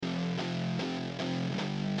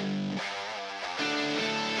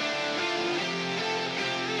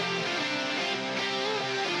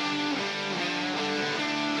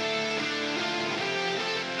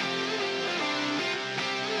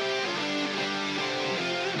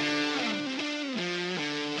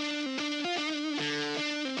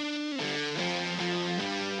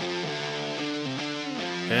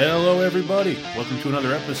Hello, everybody. Welcome to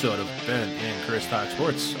another episode of Ben and Chris Talk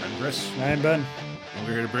Sports. I'm Chris, I'm Ben. and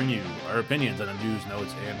we're here to bring you our opinions on the news,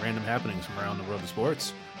 notes, and random happenings from around the world of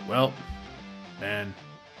sports. Well, man,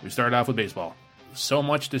 we started off with baseball. So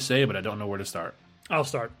much to say, but I don't know where to start. I'll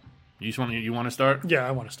start. You want to start? Yeah,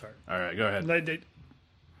 I want to start. All right, go ahead.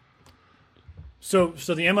 So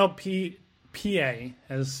the MLBPA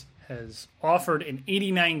has offered an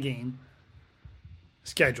 89-game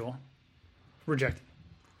schedule. Rejected.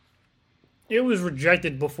 It was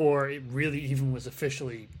rejected before it really even was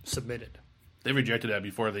officially submitted. They rejected that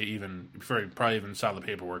before you probably even saw the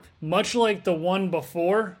paperwork. Much like the one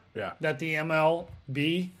before Yeah. that the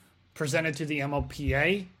MLB presented to the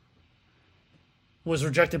MLPA was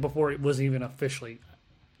rejected before it was even officially.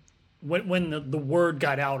 When the word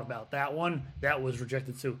got out about that one, that was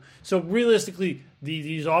rejected too. So realistically,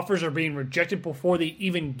 these offers are being rejected before they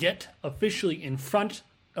even get officially in front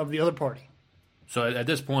of the other party. So at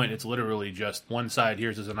this point, it's literally just one side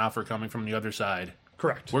here's an offer coming from the other side.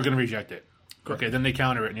 Correct. We're going to reject it. Correct. Okay, then they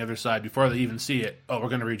counter it, and the other side, before they even see it, we're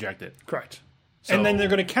going to reject it. Correct. So- And then they're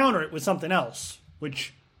going to counter it with something else,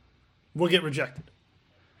 which will get rejected.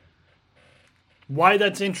 Why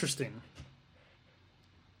that's interesting.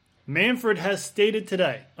 Manfred has stated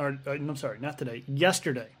today,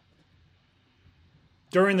 yesterday,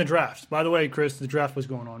 during the draft. By the way, Chris, the draft was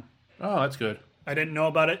going on. Oh, that's good. I didn't know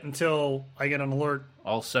about it until I get an alert.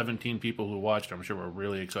 All 17 people who watched, I'm sure, were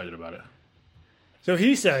really excited about it. So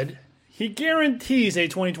he said he guarantees a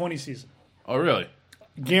 2020 season. Oh, really?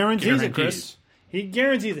 Guarantees it, Chris. He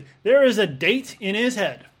guarantees it. There is a date in his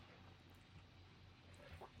head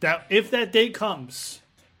that if that date comes,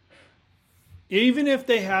 even if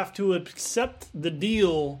they have to accept the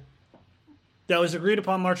deal that was agreed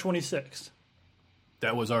upon March 26th,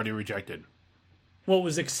 That was already rejected. well, it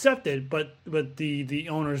was accepted, but the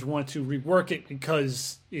owners want to rework it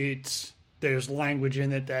because there's language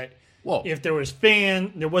in it that Whoa. if there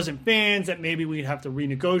wasn't fans, that maybe we'd have to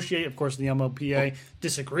renegotiate. Of course, the MLPA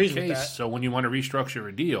disagrees with Okay, that. so when you want to restructure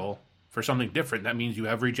a deal for something different, that means you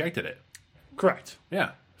have rejected it. Correct.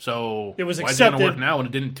 Yeah. So It was why is it going accepted. to work now when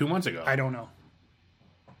it didn't 2 months ago? I don't know.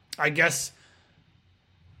 I guess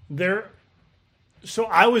there. So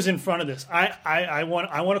I was in front of this. I want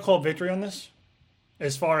to call victory on this.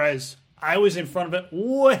 As far as I was in front of it,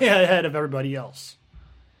 way ahead of everybody else.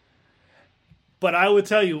 But I would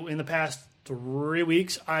tell you, in the past 3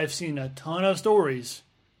 weeks, I've seen a ton of stories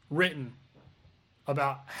written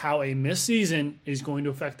about how a missed season is going to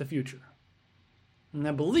affect the future. And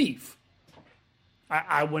I believe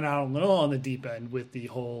I went out a little on the deep end with the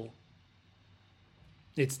whole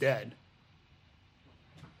it's dead.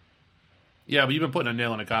 Yeah, but you've been putting a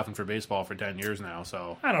nail in a coffin for baseball for 10 years now,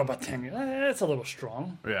 so I don't know about 10 years. That's a little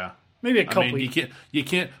strong. yeah. Maybe a couple I mean, you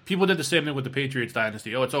can't. People did the same thing with the Patriots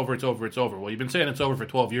dynasty. Oh, it's over. Well, you've been saying it's over for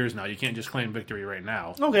 12 years now. You can't just claim victory right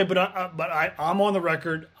now. Okay, but I'm on the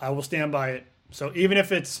record. I will stand by it. So even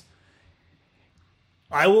if it's,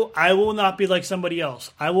 I will not be like somebody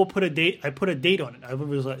else. I will put a date. I put a date on it. It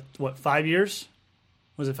was like, what, 5 years?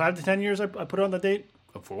 Was it 5 to 10 years? I put on the date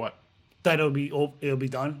For what? that it'll be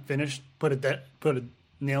done, finished. Put a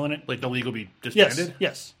nail in it. Like the league will be Yes, disbanded?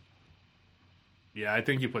 yes. Yeah, I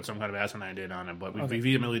think you put some kind of asinine date on it, but we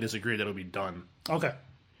vehemently disagree that it'll be done. Okay.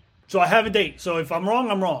 So I have a date. So if I'm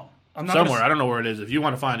wrong, I'm wrong. I'm not Somewhere. gonna- I don't know where it is. If you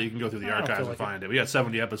want to find it, you can go through the I don't archives feel and like find it. We got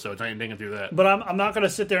 70 episodes. I ain't digging through that. But I'm not going to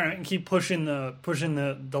sit there and keep pushing the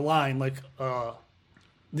line like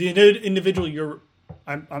the individual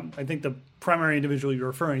I think the primary individual you're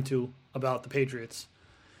referring to about the Patriots,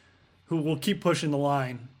 who will keep pushing the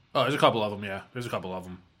line. Oh, there's a couple of them, yeah. There's a couple of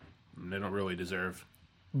them. They don't really deserve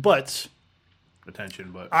But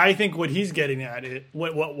attention, but I think what he's getting at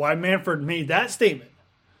why Manfred made that statement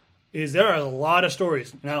is there are a lot of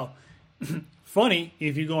stories. Now, funny,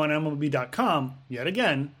 if you go on MLB.com, yet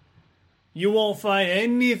again, you won't find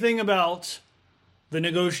anything about the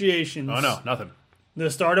negotiations. oh no, nothing. The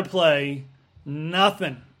start of play,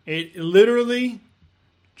 nothing. It literally,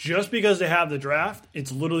 just because they have the draft,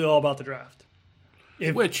 it's literally all about the draft.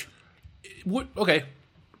 Okay,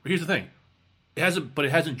 here's the thing. It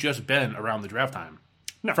hasn't just been around the draft time.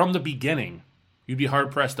 No. From the beginning, you'd be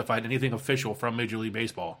hard pressed to find anything official from Major League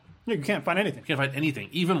Baseball. You can't find anything. You can't find anything,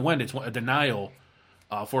 even when it's a denial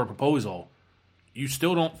for a proposal. You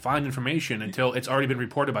still don't find information until it's already been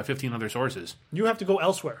reported by 15 other sources. You have to go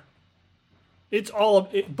elsewhere.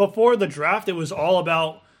 Before the draft, it was all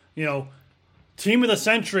about, team of the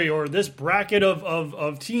century or this bracket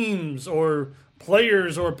of teams or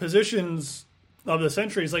players or positions of the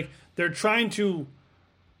century. It's like they're trying to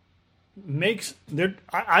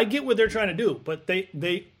I get what they're trying to do, but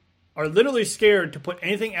they are literally scared to put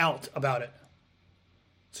anything out about it.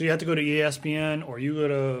 So you have to go to ESPN or you go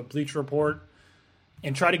to Bleacher Report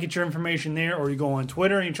and try to get your information there, or you go on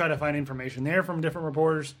Twitter and you try to find information there from different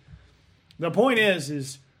reporters. The point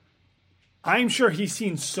is I'm sure he's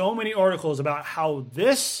seen so many articles about how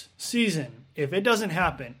this season, if it doesn't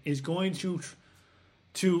happen, is going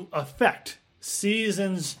to affect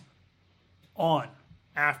seasons on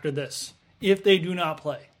after this if they do not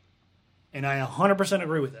play. And I 100%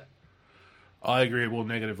 agree with that. I agree it will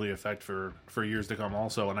negatively affect for years to come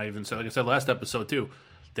also. And I even said, like I said last episode too,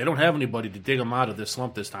 they don't have anybody to dig them out of this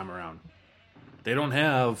slump this time around. They don't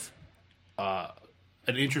have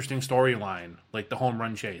an interesting storyline like the home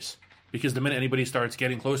run chase. Because the minute anybody starts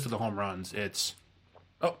getting close to the home runs, it's,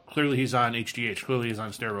 oh, clearly he's on HGH, clearly he's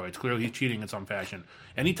on steroids, clearly he's cheating in some fashion.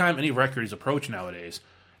 Anytime any record is approached nowadays,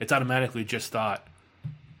 it's automatically just thought,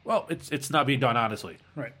 well, it's not being done honestly.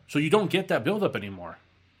 Right. So you don't get that buildup anymore.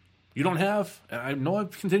 You don't have, and I know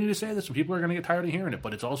I've continued to say this, and people are going to get tired of hearing it,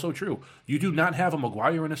 but it's also true. You do not have a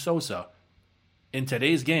McGuire and a Sosa in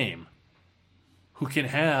today's game who can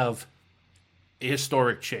have a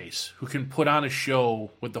historic chase, who can put on a show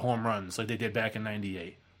with the home runs like they did back in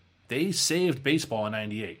 98. They saved baseball in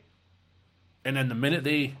 98. And then the minute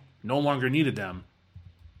they no longer needed them,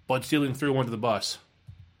 Bud Selig threw one to the bus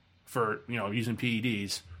for, using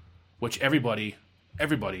PEDs, which everybody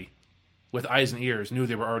with eyes and ears knew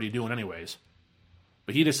they were already doing anyways.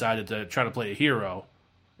 But he decided to try to play a hero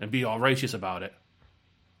and be all righteous about it.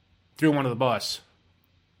 Threw one to the bus.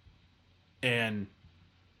 And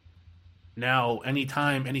now,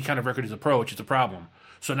 anytime any kind of record is approached, it's a problem.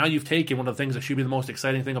 So now you've taken one of the things that should be the most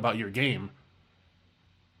exciting thing about your game,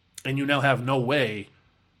 and you now have no way,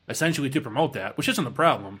 essentially, to promote that, which isn't a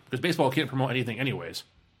problem, because baseball can't promote anything anyways,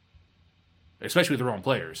 especially their own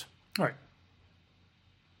players. All right.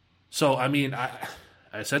 So, I mean,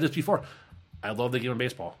 I said this before. I love the game of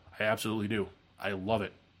baseball. I absolutely do. I love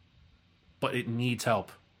it. But it needs help.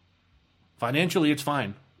 Financially, it's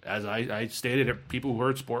fine. As I stated, people who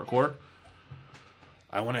heard Sport Court,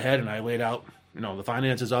 I went ahead and I laid out, the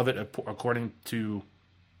finances of it according to,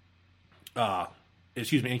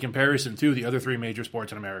 in comparison to the other three major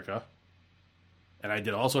sports in America. And I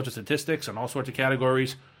did all sorts of statistics and all sorts of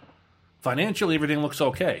categories. Financially, everything looks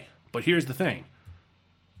okay. But here's the thing.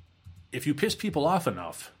 If you piss people off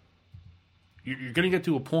enough, you're going to get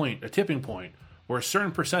to a tipping point, where a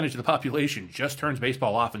certain percentage of the population just turns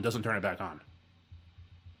baseball off and doesn't turn it back on.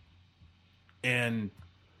 And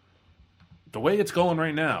the way it's going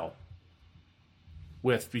right now,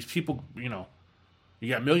 with these people, you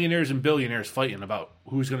got millionaires and billionaires fighting about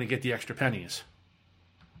who's going to get the extra pennies,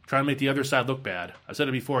 trying to make the other side look bad. I said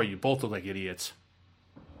it before, you both look like idiots.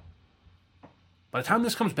 By the time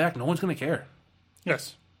this comes back, no one's going to care.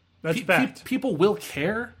 Yes, that's fact. People will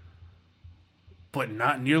care, but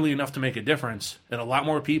not nearly enough to make a difference. And a lot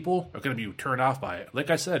more people are going to be turned off by it. Like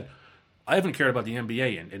I said, I haven't cared about the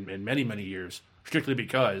NBA in many, many years, strictly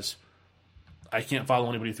because I can't follow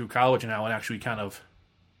anybody through college now and actually kind of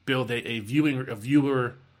build a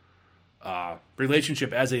viewer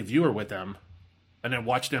relationship as a viewer with them, and then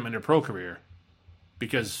watch them in their pro career,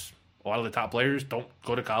 because a lot of the top players don't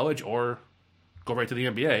go to college or go right to the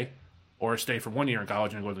NBA or stay for 1 year in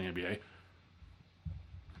college and go to the NBA.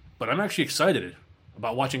 But I'm actually excited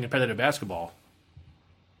about watching competitive basketball.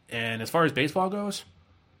 And as far as baseball goes,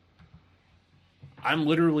 I'm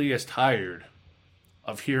literally as tired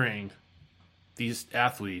of hearing these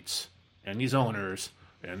athletes and these owners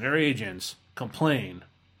and their agents complain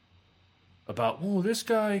about, oh, this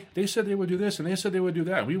guy, they said they would do this and they said they would do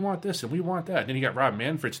that. And we want this and we want that. And then you got Rob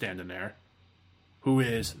Manfred standing there, who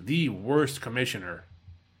is the worst commissioner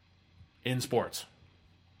in sports.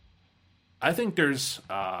 I think there's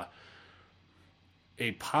a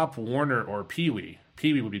Pop Warner or Pee Wee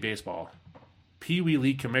would be baseball, Pee Wee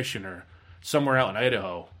League commissioner somewhere out in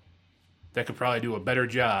Idaho that could probably do a better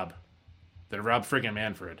job than Rob friggin'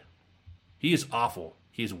 Manfred. He is awful.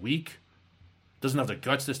 He's weak, doesn't have the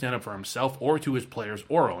guts to stand up for himself or to his players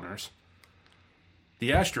or owners. The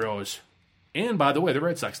Astros, and by the way, the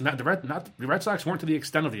Red Sox, the Red Sox weren't to the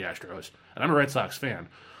extent of the Astros, and I'm a Red Sox fan.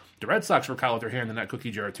 The Red Sox were caught with their hand in that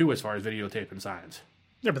cookie jar too, as far as videotape and signs.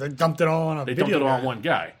 Yeah, but they dumped it all on a video. They dumped it all on one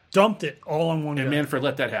guy. Dumped it all on one guy. And Manfred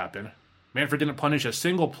let that happen. Manfred didn't punish a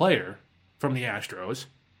single player from the Astros.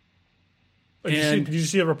 Did you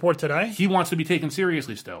see a report today? He wants to be taken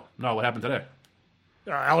seriously still. No, what happened today?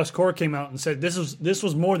 Alex Cora came out and said this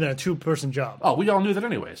was more than a two-person job. Oh, we all knew that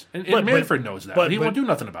anyways. And Manfred knows that. But he won't do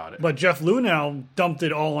nothing about it. But Jeff Luhnow dumped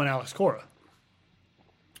it all on Alex Cora.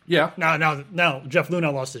 Yeah. Now Jeff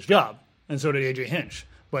Luhnow lost his job, and so did AJ Hinch.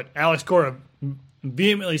 But Alex Cora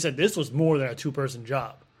vehemently said this was more than a two-person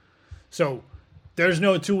job. So there's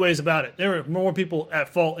no two ways about it. There are more people at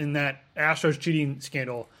fault in that Astros cheating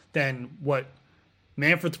scandal than what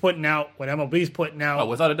Manfred's putting out, what MLB's putting out. Oh,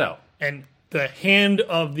 without a doubt. And the hand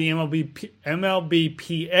of the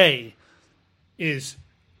MLBPA is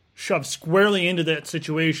shoved squarely into that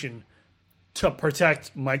situation to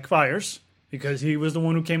protect Mike Fiers, because he was the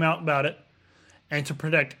one who came out about it, and to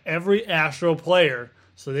protect every Astro player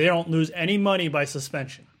so they don't lose any money by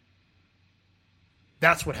suspension.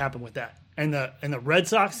 That's what happened with that. And the Red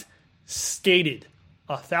Sox skated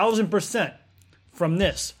 1,000% from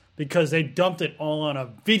this because they dumped it all on a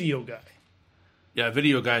video guy. Yeah, a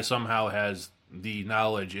video guy somehow has the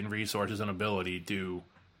knowledge and resources and ability to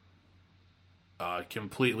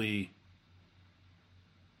completely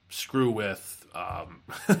screw with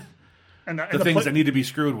the things that need to be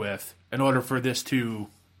screwed with in order for this to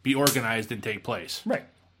be organized and take place. Right.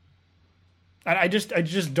 I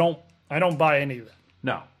just don't buy any of it.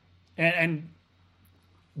 No. And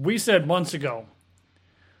we said months ago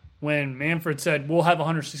when Manfred said we'll have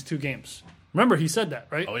 162 games. Remember, he said that,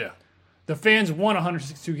 right? Oh yeah. The fans won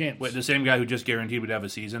 162 games. Wait, the same guy who just guaranteed we'd have a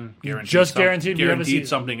season? Guaranteed we'd have a season.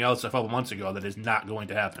 Something else a couple months ago that is not going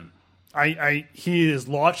to happen. He is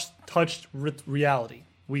touched with reality.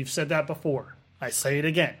 We've said that before. I say it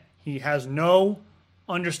again. He has no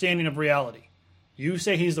understanding of reality. You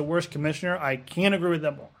say he's the worst commissioner. I can't agree with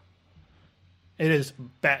that more. It is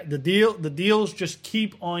bad. The deals just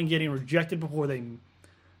keep on getting rejected before they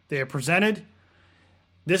are presented.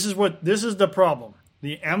 This is the problem.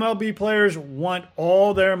 The MLB players want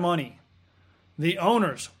all their money. The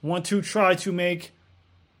owners want to try to make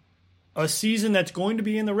a season that's going to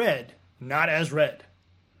be in the red, not as red.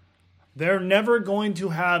 They're never going to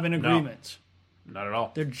have an agreement. No, not at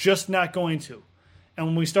all. They're just not going to. And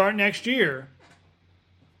when we start next year,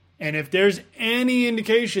 and if there's any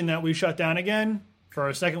indication that we shut down again for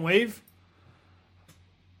a second wave,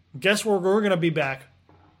 guess where we're going to be back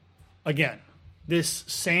again. This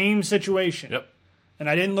same situation. Yep. And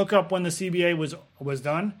I didn't look up when the CBA was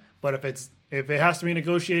done, but if it has to be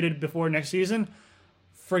negotiated before next season,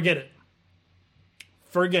 forget it.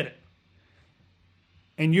 Forget it.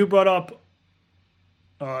 And you brought up,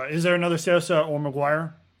 is there another Sosa or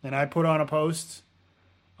McGuire? And I put on a post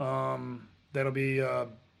that'll be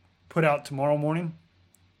put out tomorrow morning,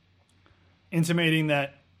 intimating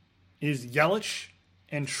that is Yelich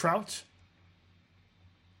and Trout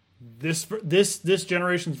this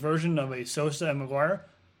generation's version of a Sosa and McGuire.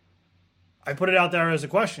 I put it out there as a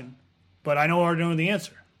question, but I already know the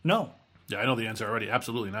answer. No. Yeah, I know the answer already.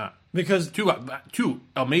 Absolutely not. Because two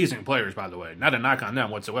amazing players, by the way. Not a knock on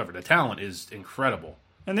them whatsoever. The talent is incredible.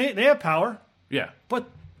 And they have power. Yeah. But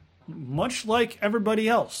much like everybody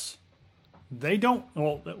else, they don't,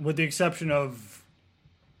 well, with the exception of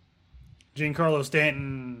Giancarlo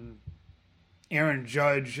Stanton, Aaron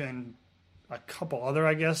Judge, and a couple other,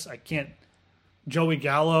 I guess. Joey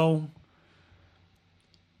Gallo.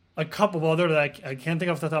 A couple other that I can't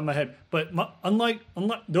think off the top of my head. But unlike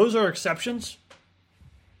those are exceptions.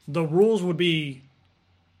 The rules would be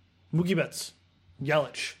Mookie Betts,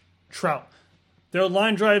 Yelich, Trout. They're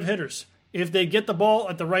line drive hitters. If they get the ball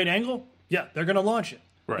at the right angle, yeah, they're going to launch it.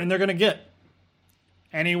 Right. And they're going to get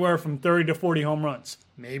anywhere from 30 to 40 home runs.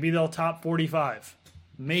 Maybe they'll top 45.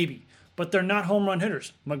 Maybe. But they're not home run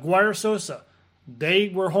hitters. McGuire, Sosa, they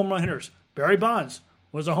were home run hitters. Barry Bonds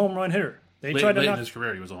was a home run hitter. They tried to late in his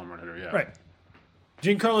career, he was a home run hitter, yeah. Right.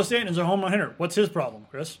 Giancarlo Stanton's a home run hitter. What's his problem,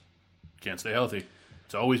 Chris? Can't stay healthy.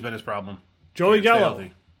 It's always been his problem. Joey Gallo.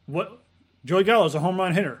 Joey Gallo's a home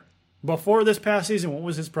run hitter. Before this past season, what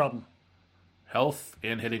was his problem? Health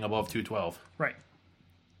and hitting above 212. Right.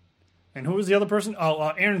 And who was the other person? Oh,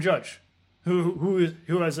 Aaron Judge, who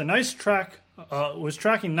has a nice track, was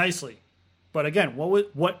tracking nicely. But again,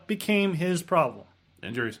 what became his problem?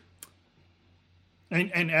 Injuries.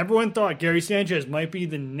 And everyone thought Gary Sanchez might be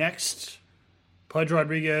the next Pudge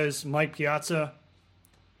Rodriguez, Mike Piazza.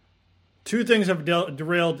 Two things have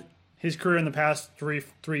derailed his career in the past three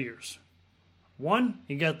years. One,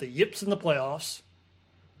 he got the yips in the playoffs.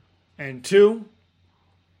 And two,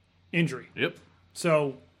 injury. Yep.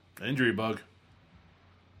 So, injury bug.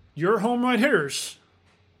 Your home run hitters,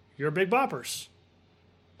 your big boppers,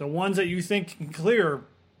 the ones that you think can clear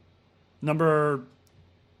number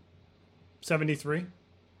 73.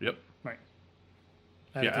 Yep. Right.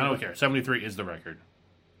 I don't care. 73 is the record.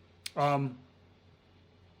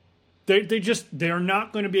 They're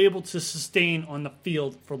not going to be able to sustain on the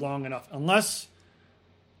field for long enough unless.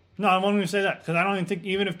 No, I won't even say that because I don't even think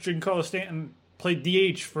even if Giancarlo Stanton played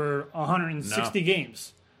DH for 160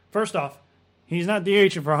 games. First off, he's not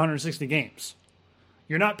DH for 160 games.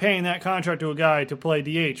 You're not paying that contract to a guy to play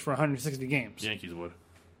DH for 160 games. Yankees would.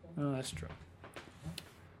 Oh, that's true.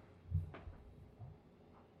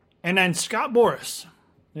 And then Scott Boras,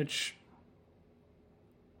 which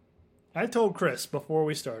I told Chris before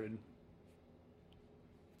we started.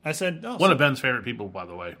 I said, one of Ben's favorite people, by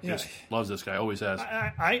the way. Yeah. Just loves this guy, always has.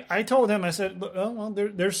 I told him, I said,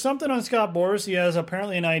 there's something on Scott Boras. He has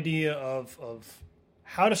apparently an idea of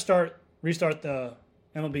how to restart the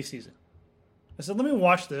MLB season. I said, let me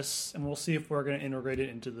watch this, and we'll see if we're going to integrate it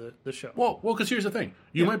into the show. Well, because here's the thing.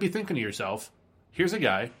 You might be thinking to yourself, here's a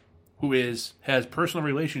guy who has personal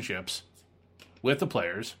relationships with the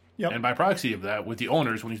players, and by proxy of that, with the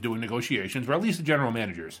owners when he's doing negotiations, or at least the general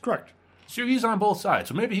managers. Correct. So he's on both sides.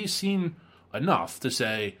 So maybe he's seen enough to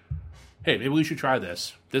say, hey, maybe we should try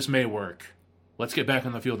this. This may work. Let's get back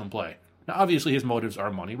on the field and play. Now, obviously, his motives are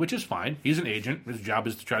money, which is fine. He's an agent. His job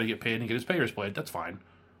is to try to get paid and get his players played. That's fine.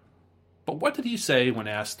 But what did he say when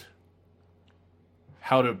asked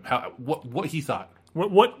what he thought?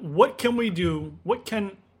 What can we do?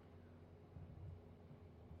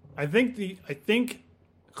 I think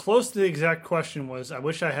close to the exact question was, I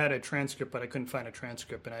wish I had a transcript, but I couldn't find a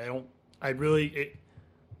transcript, and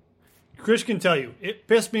Chris can tell you, it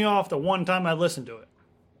pissed me off the one time I listened to it.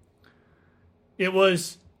 It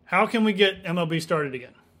was, how can we get MLB started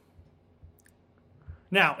again?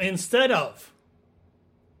 Now, instead of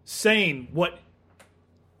saying what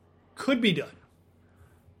could be done,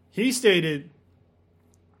 he stated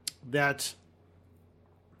that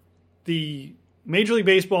the Major League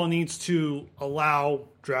Baseball needs to allow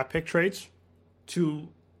draft pick trades to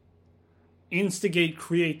instigate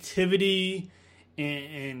creativity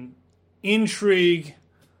and intrigue.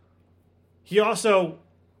 He also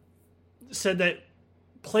said that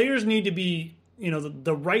players need to be,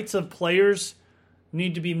 the rights of players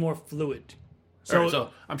need to be more fluid. So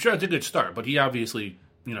I'm sure it's a good start, but he obviously,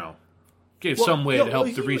 gave some way to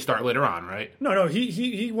help the restart later on, right? No,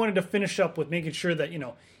 he wanted to finish up with making sure that,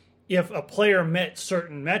 if a player met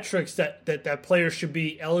certain metrics, that player should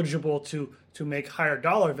be eligible to make higher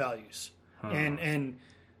dollar values. And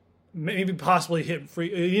maybe possibly hit free.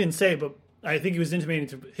 He didn't say, but I think he was intimating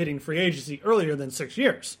to hitting free agency earlier than 6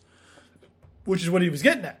 years, which is what he was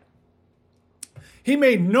getting at. He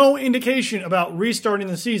made no indication about restarting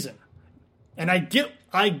the season. And I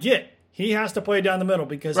get he has to play down the middle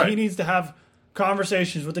because he needs to have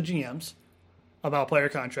conversations with the GMs about player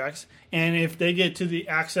contracts. And if they get to the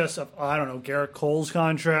access of, Garrett Cole's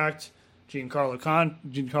contract,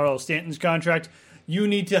 Giancarlo Stanton's contract, you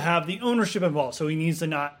need to have the ownership involved. So he needs to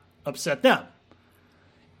not upset them.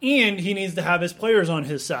 And he needs to have his players on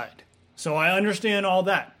his side. So I understand all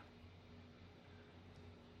that.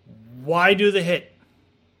 Why do the hit?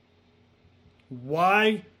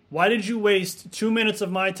 Why did you waste 2 minutes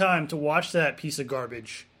of my time to watch that piece of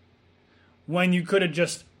garbage when you could have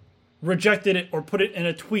just rejected it or put it in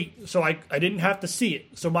a tweet so I didn't have to see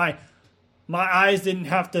it? So my eyes didn't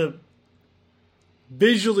have to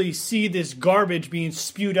visually see this garbage being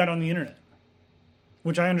spewed out on the internet.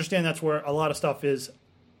 Which I understand that's where a lot of stuff is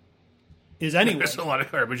anyway. There's a lot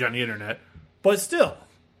of garbage on the internet. But still,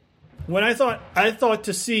 when I thought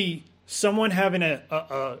to see someone having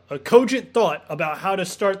a cogent thought about how to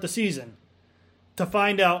start the season, to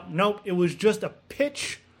find out, nope, it was just a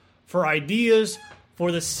pitch for ideas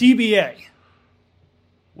for the CBA.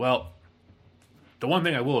 Well, the one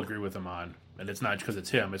thing I will agree with him on, and it's not because it's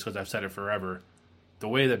him, it's because I've said it forever, the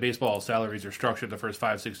way that baseball salaries are structured the first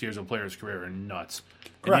 5-6 years of a player's career are nuts.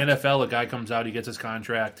 Correct. In the NFL, a guy comes out, he gets his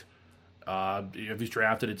contract. If he's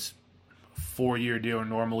drafted, it's a 4-year deal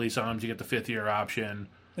normally. Sometimes you get the 5th-year option.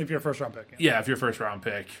 If you're a first-round pick. Yeah, if you're a first-round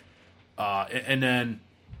pick. And then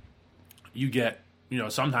you get,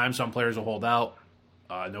 sometimes some players will hold out.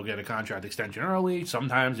 They'll get a contract extension early.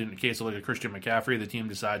 Sometimes, in the case of like a Christian McCaffrey, the team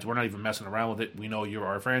decides, we're not even messing around with it. We know you're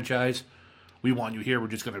our franchise. We want you here. We're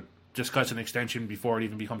just going to discuss an extension before it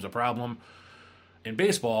even becomes a problem. In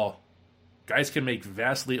baseball, guys can make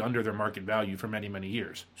vastly under their market value for many, many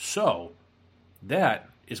years. So that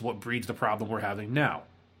is what breeds the problem we're having now,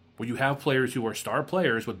 where you have players who are star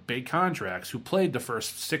players with big contracts who played the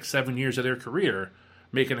first 6-7 years of their career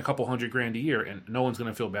making a couple $100,000 a year, and no one's going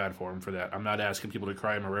to feel bad for him for that. I'm not asking people to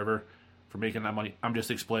cry him a river for making that money. I'm just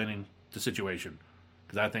explaining the situation.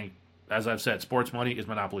 Because I think, as I've said, sports money is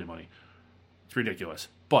monopoly money. It's ridiculous.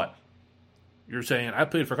 But you're saying, I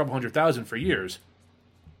played for a couple $100,000 for years,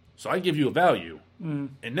 so I give you a value.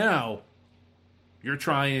 And now you're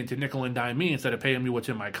trying to nickel and dime me instead of paying me what's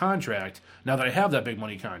in my contract now that I have that big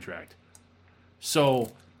money contract.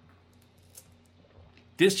 So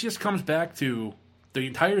this just comes back to the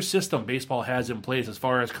entire system baseball has in place as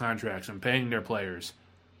far as contracts and paying their players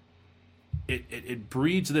it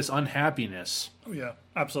breeds this unhappiness Oh, yeah,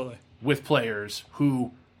 absolutely. with players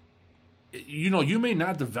who, you may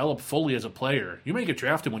not develop fully as a player. You may get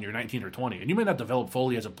drafted when you're 19 or 20, and you may not develop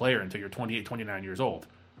fully as a player until you're 28, 29 years old.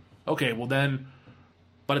 Okay, well then,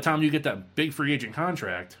 by the time you get that big free agent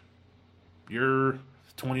contract, you're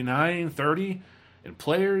 29, 30, and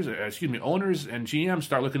owners and GMs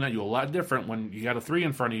start looking at you a lot different when you got a 3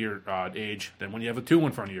 in front of your age than when you have a 2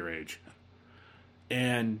 in front of your age.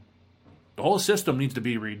 And the whole system needs to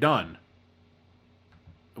be redone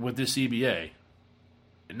with this CBA.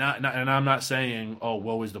 And I'm not saying, oh,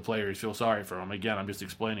 woe is the players, feel sorry for them. Again, I'm just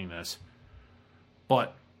explaining this.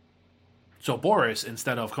 But, so Boris,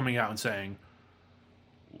 instead of coming out and saying,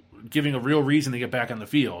 giving a real reason to get back on the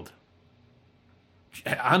field,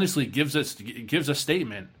 honestly gives a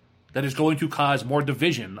statement that is going to cause more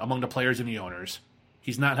division among the players and the owners.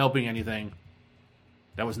 He's not helping anything.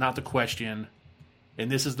 That was not the question. And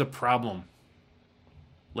this is the problem.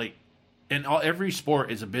 Like, every sport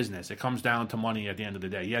is a business. It comes down to money at the end of the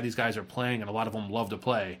day. Yeah, these guys are playing, and a lot of them love to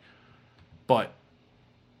play. But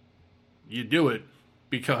you do it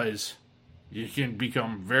because you can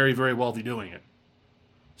become very, very wealthy doing it.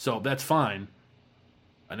 So that's fine.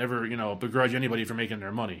 I never, begrudge anybody for making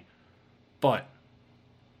their money. But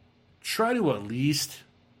try to at least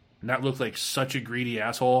not look like such a greedy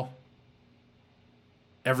asshole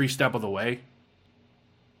every step of the way.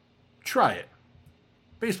 Try it.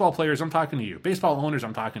 Baseball players, I'm talking to you. Baseball owners,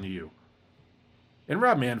 I'm talking to you. And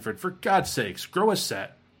Rob Manfred, for God's sakes, grow a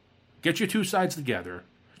set. Get your two sides together.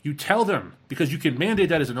 You tell them, because you can mandate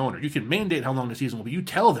that as an owner. You can mandate how long the season will be. You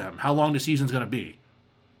tell them how long the season's going to be.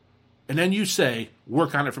 And then you say,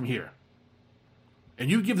 work on it from here.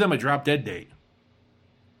 And you give them a drop-dead date.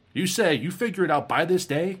 You say, you figure it out by this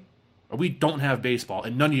day, or we don't have baseball,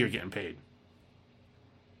 and none of you are getting paid.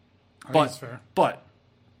 I think that's fair. But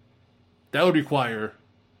that would require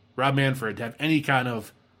Rob Manfred to have any kind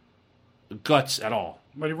of guts at all.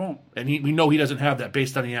 But he won't. And we know he doesn't have that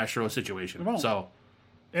based on the Astros situation. He won't. So,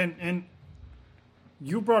 and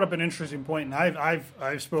you brought up an interesting point, and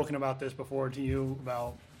I've spoken about this before to you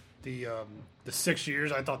about the 6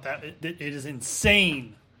 years. I thought that it is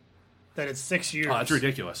insane that it's 6 years. Oh, that's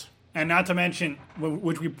ridiculous. And not to mention,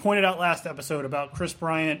 which we pointed out last episode about Chris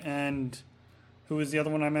Bryant and who was the other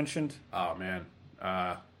one I mentioned? Oh, man.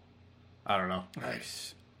 I don't know. I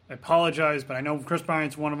apologize, but I know Chris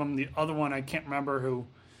Bryant's one of them. The other one, I can't remember who.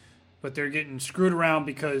 But they're getting screwed around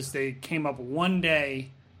because they came up one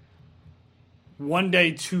day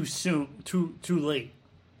too soon, too late.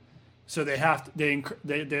 So they have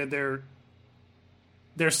to,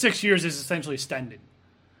 their 6 years is essentially extended.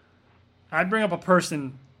 I'd bring up a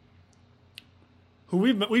person who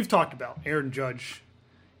we've talked about, Aaron Judge,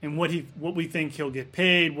 and what we think he'll get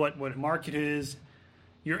paid, what market is.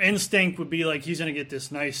 Your instinct would be like he's going to get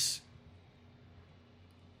this nice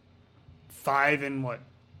 $150,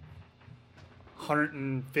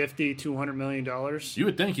 $200 million. You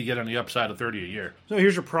would think you get on the upside of 30 a year. So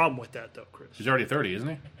here's your problem with that, though, Chris. He's already 30, isn't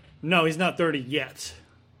he? No, he's not 30 yet.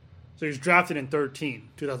 So he was drafted in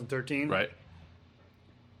 2013. Right.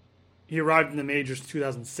 He arrived in the majors in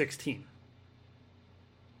 2016.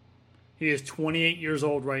 He is 28 years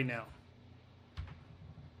old right now.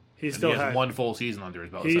 He has one full season under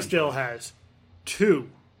his belt. He still has 2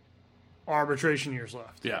 arbitration years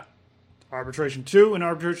left. Yeah. Arbitration 2 and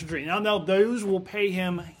arbitration 3. Now those will pay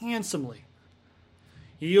him handsomely.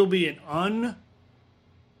 He'll be an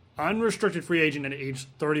unrestricted free agent at age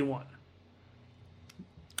 31.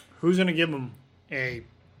 Who's going to give him a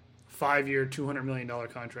 5-year, $200 million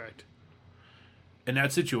contract? In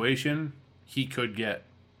that situation, he could get,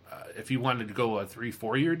 if he wanted to go a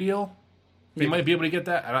 3-4 year deal, he might be able to get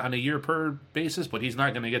that on a year per basis, but he's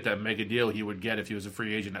not going to get that mega deal he would get if he was a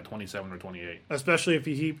free agent at 27 or 28. Especially if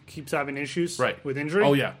he keeps having issues with injury.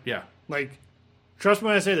 Oh, yeah. Like, trust me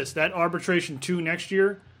when I say this, that arbitration 2 next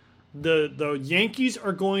year, the Yankees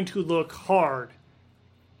are going to look hard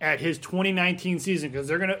at his 2019 season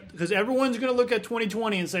because everyone's going to look at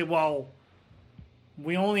 2020 and say, well,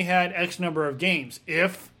 we only had X number of games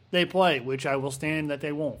if they play, which I will stand that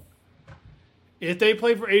they won't. If they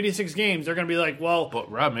play for 86 games, they're going to be like, well...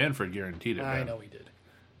 But Rob Manfred guaranteed it. I know he did.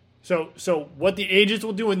 So what the agents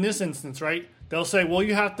will do in this instance, right? They'll say, well,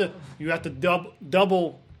 you have to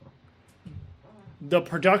double the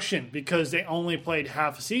production because they only played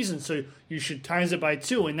half a season, so you should times it by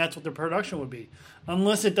 2, and that's what the production would be.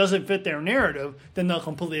 Unless it doesn't fit their narrative, then they'll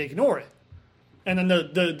completely ignore it. And then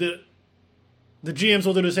the GMs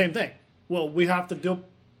will do the same thing. Well, we have to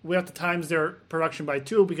times their production by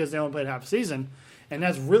 2 because they only played half a season, and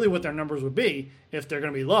that's really what their numbers would be if they're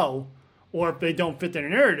going to be low, or if they don't fit their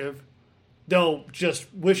narrative. they'll just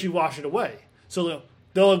wishy-wash it away. So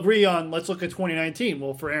they'll agree on, let's look at 2019.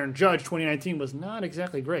 Well, for Aaron Judge, 2019 was not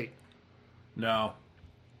exactly great. No.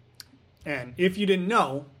 And if you didn't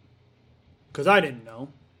know, because I didn't know,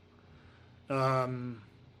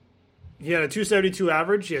 he had a 272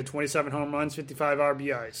 average. He had 27 home runs, 55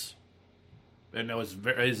 RBIs. And it was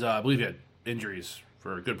I believe he had injuries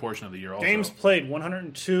for a good portion of the year also. Games played,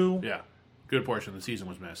 102. Yeah. Good portion of the season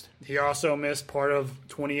was missed. He also missed part of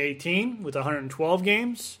 2018 with 112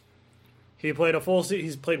 games. He played a full season.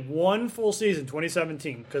 He's played one full season,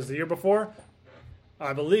 2017, because the year before,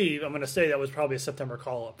 I believe, I'm going to say that was probably a September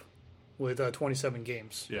call-up with 27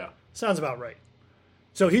 games. Yeah. Sounds about right.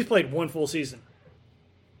 So he's played one full season.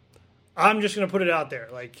 I'm just going to put it out there.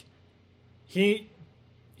 Like, he's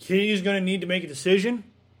going to need to make a decision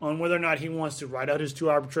on whether or not he wants to ride out his 2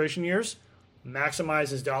 arbitration years, maximize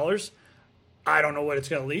his dollars. I don't know what it's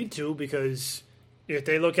going to lead to, because if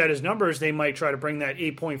they look at his numbers, they might try to bring that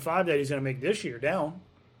 8.5 that he's going to make this year down.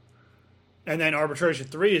 And then arbitration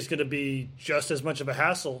 3 is going to be just as much of a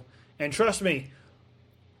hassle. And trust me,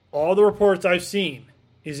 all the reports I've seen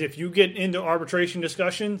is if you get into arbitration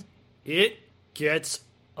discussions, it gets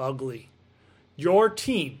ugly. Your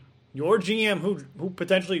team, your GM who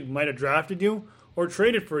potentially might have drafted you or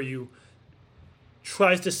traded for you,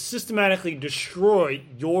 tries to systematically destroy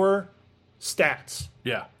your stats.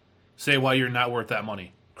 Yeah. Say why you're not worth that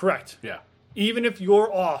money. Correct. Yeah. Even if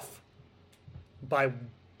you're off by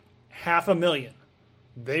 $500,000,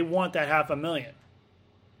 they want that $500,000.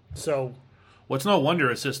 So, what's no wonder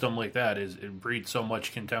a system like that it breeds so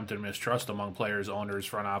much contempt and mistrust among players, owners,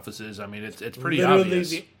 front offices. I mean, it's pretty literally obvious.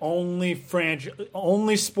 the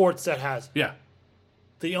only sports that has it. Yeah.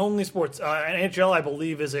 The only sports. NHL, I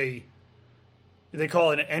believe, is they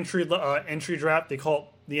call it an entry draft. They call it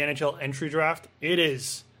the NHL entry draft. It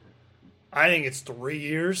is, I think it's 3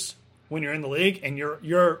 years when you're in the league and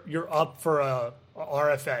you're up for a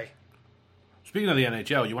RFA. Speaking of the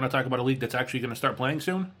NHL, you want to talk about a league that's actually going to start playing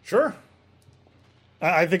soon? Sure.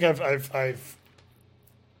 I think I've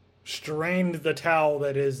strained the towel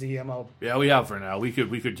that is the ML. Yeah, we have for now. We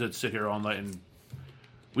could just sit here all night, and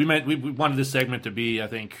we wanted this segment to be, I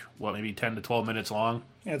think, maybe 10 to 12 minutes long.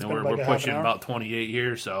 Yeah, it's and been we're like pushing half an hour. about 28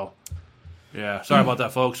 here, so yeah. Sorry about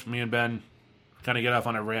that, folks. Me and Ben kind of get off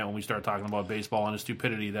on a rant when we start talking about baseball and the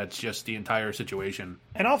stupidity that's just the entire situation.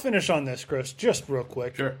 And I'll finish on this, Chris, just real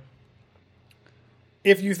quick. Sure.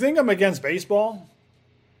 If you think I'm against baseball,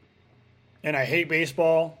 and I hate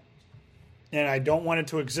baseball, and I don't want it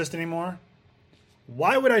to exist anymore,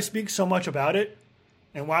 why would I speak so much about it,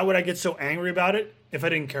 and why would I get so angry about it if I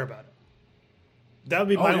didn't care about it? That would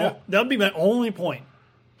be my only point.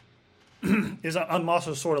 Is I'm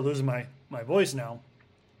also sort of losing my voice now.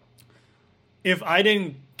 If I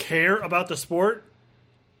didn't care about the sport,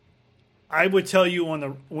 I would tell you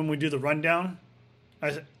when we do the rundown,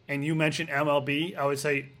 and you mentioned MLB, I would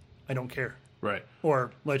say I don't care. Right.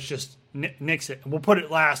 Or let's just nix it. We'll put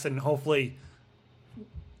it last, and hopefully.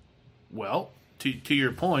 Well, to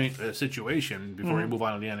your point, the situation before we move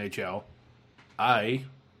on to the NHL,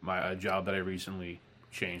 my job that I recently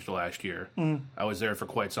changed last year, I was there for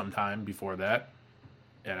quite some time before that,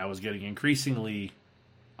 and I was getting increasingly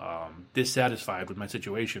dissatisfied with my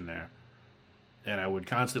situation there, and I would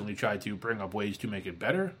constantly try to bring up ways to make it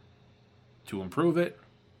better, to improve it,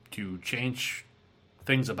 to change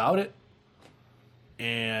things about it.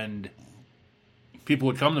 And people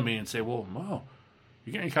would come to me and say, well, Mo,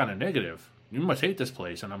 you're getting kind of negative. You must hate this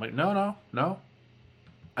place. And I'm like, no,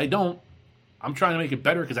 I don't. I'm trying to make it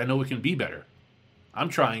better because I know it can be better. I'm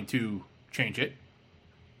trying to change it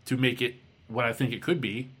to make it what I think it could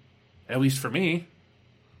be, at least for me.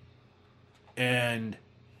 And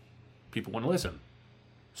people wouldn't listen.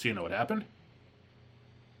 So you know what happened?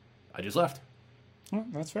 I just left. Well,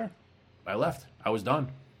 that's fair. I left. I was done.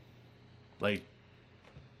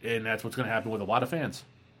 And that's what's going to happen with a lot of fans.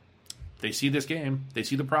 They see this game. They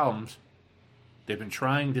see the problems. They've been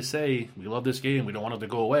trying to say, we love this game. We don't want it to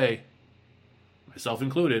go away. Myself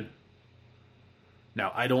included.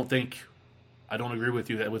 Now, I don't agree with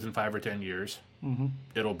you that within 5 or 10 years,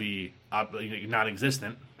 it'll be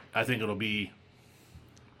non-existent. I think it'll be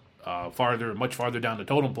much farther down the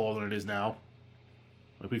totem pole than it is now.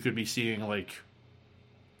 We could be seeing,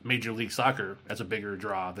 Major League Soccer as a bigger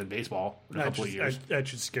draw than baseball in a couple of years. That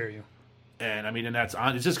should scare you. And and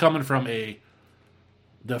it's just coming from a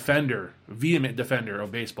vehement defender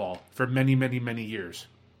of baseball for many, many, many years.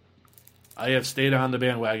 I have stayed on the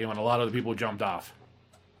bandwagon when a lot of the people jumped off.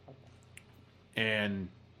 And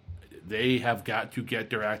they have got to get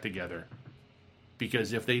their act together.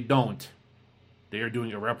 Because if they don't, they are doing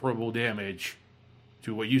irreparable damage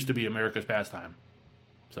to what used to be America's pastime.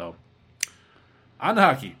 So, on to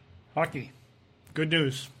hockey. Hockey. Good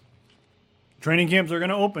news. Training camps are going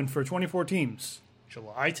to open for 24 teams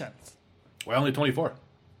July 10th. Well, only 24.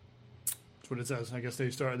 That's what it says. I guess they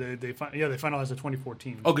started. They finalized the 24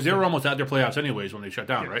 teams. Oh, because they were almost at their playoffs anyways when they shut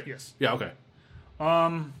down, right? Yes. Yeah. Okay.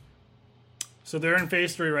 So they're in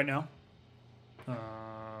phase 3 right now.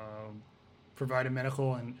 Provided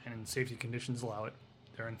medical and safety conditions allow it.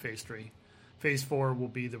 They're in phase 3. Phase 4 will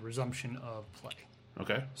be the resumption of play.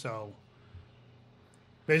 Okay. So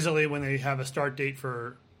basically, when they have a start date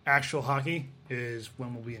for actual hockey is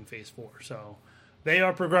when we'll be in phase 4. So they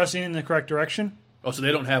are progressing in the correct direction. Oh, so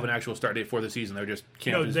they don't have an actual start date for the season. They're just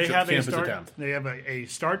campus. They have campus attempt. They have a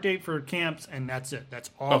start date for camps, and that's it.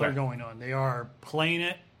 That's all they're going on. They are playing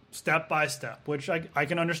it step by step, which I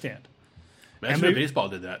can understand. Imagine if baseball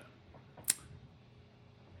did that.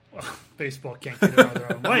 Well, baseball can't get it out of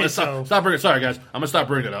their own way. Stop bringing. Sorry, guys. I'm gonna stop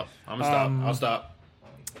bringing it up. I'm gonna stop. I'll stop.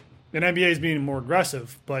 The NBA is being more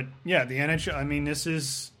aggressive, but yeah, the NHL. I mean, this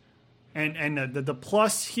is, and the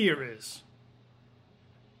plus here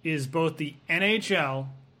is both the NHL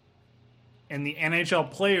and the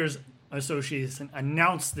NHL Players Association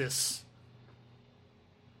announced this.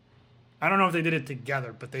 I don't know if they did it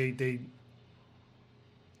together, but they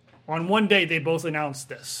on one day they both announced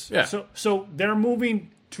this. Yeah. So they're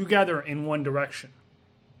moving together in one direction.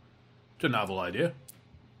 It's a novel idea.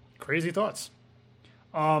 Crazy thoughts.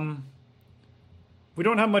 We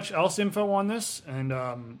don't have much else info on this, and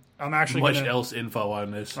I'm actually else info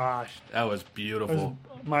on this. Gosh, that was beautiful.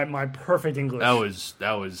 My perfect English.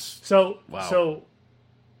 That was so. Wow. So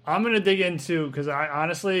I'm gonna dig into, because I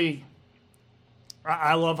honestly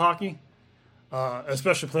I love hockey,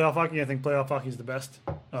 especially playoff hockey. I think playoff hockey is the best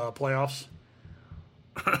playoffs.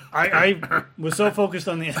 I was so focused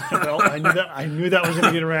on the NFL. I knew that was going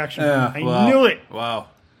to get a reaction. Yeah, I knew it. Wow.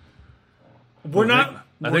 We're not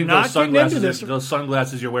those getting into this. Those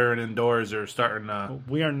sunglasses you're wearing indoors are starting.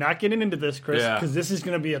 We are not getting into this, Chris, because this is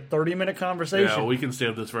going to be a 30-minute conversation. Yeah, we can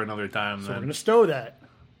save this for another time. So then we're going to stow that.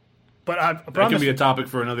 But I promise, that can be a topic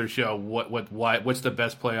for another show. What's the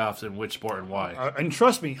best playoffs in which sport and why? And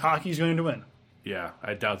trust me, hockey's going to win. Yeah,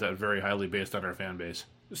 I doubt that very highly based on our fan base.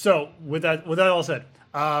 So with that all said,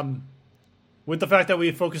 with the fact that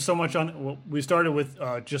we focus so much on, well, we started with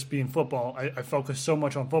just being football. I focused so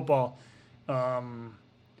much on football.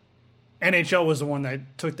 NHL was the one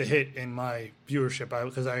that took the hit in my viewership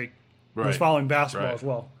because I was following basketball as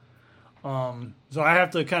well. So I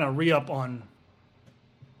have to kind of re-up on.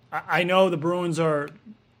 I know the Bruins are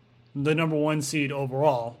the number 1 seed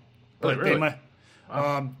overall, but really? they might.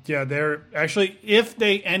 Yeah, they're actually, if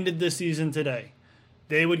they ended the season today,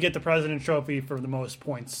 they would get the President's Trophy for the most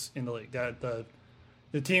points in the league. That the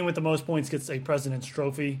team with the most points gets a President's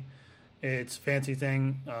Trophy. It's a fancy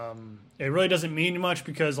thing. It really doesn't mean much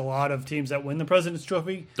because a lot of teams that win the President's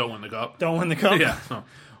Trophy don't win the cup. Yeah,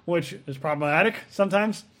 which is problematic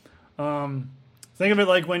sometimes. Think of it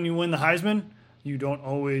like when you win the Heisman, you don't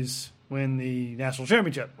always win the national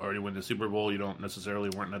championship. Or you win the Super Bowl, you don't necessarily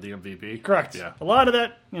weren't at the MVP. Correct. Yeah. A lot of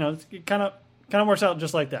that, it kind of works out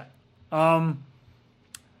just like that.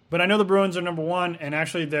 But I know the Bruins are number 1, and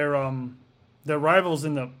actually their rivals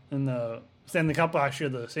in the Stanley Cup last year,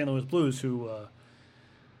 the St. Louis Blues, who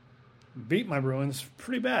beat my Bruins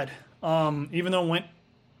pretty bad. Even though it went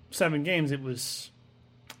 7 games, it was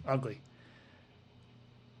ugly.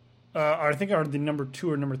 I think are the number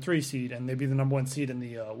 2 or number 3 seed, and they'd be the number 1 seed in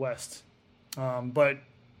the West. But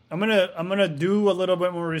I'm gonna do a little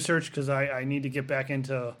bit more research because I need to get back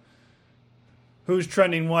into who's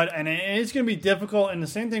trending what, and it's gonna be difficult. And the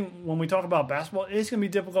same thing when we talk about basketball, it's gonna be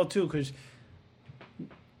difficult too because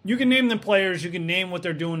you can name the players, you can name what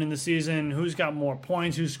they're doing in the season, who's got more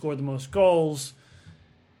points, who scored the most goals.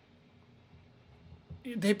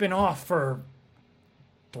 They've been off for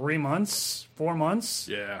 3 months, 4 months.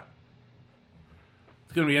 Yeah.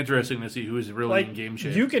 It's going to be interesting to see who is really in game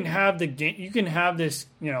shape. You can have you can have this,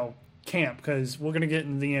 camp because we're going to get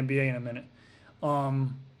into the NBA in a minute.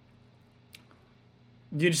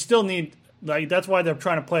 You still need that's why they're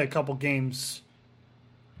trying to play a couple games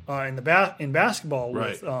in basketball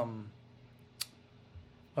with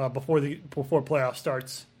before playoff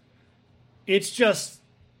starts. It's just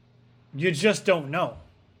you just don't know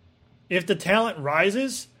if the talent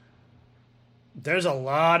rises. There's a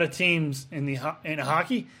lot of teams in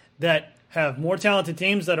hockey that have more talented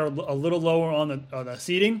teams that are a little lower on the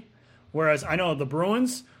seeding, whereas I know the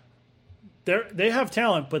Bruins, they have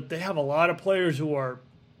talent, but they have a lot of players who are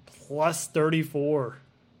plus 34,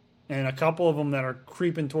 and a couple of them that are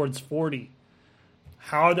creeping towards 40.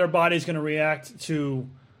 How are their bodies going to react to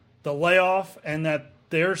the layoff and that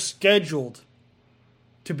they're scheduled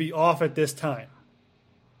to be off at this time.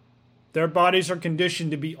 Their bodies are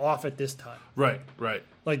conditioned to be off at this time. Right.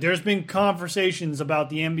 Like, there's been conversations about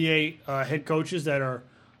the NBA head coaches that are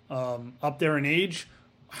up there in age,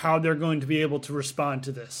 how they're going to be able to respond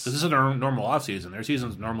to this. This isn't a normal offseason. Their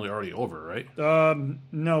season's normally already over, right?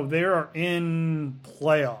 No, they are in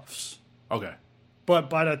playoffs. Okay. But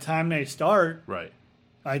by the time they start, Right.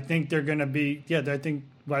 I think they're going to be, I think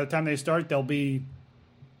by the time they start, they'll be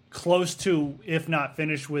close to, if not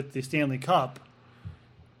finished with the Stanley Cup.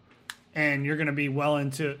 And you're going to be you're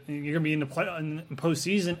going to be in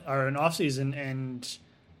postseason or an off season, and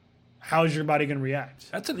how's your body going to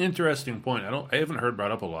react? That's an interesting point. I haven't heard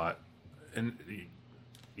brought up a lot. And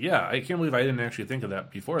yeah, I can't believe I didn't actually think of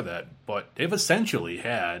that before that. But they've essentially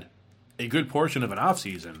had a good portion of an off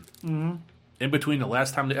season in between the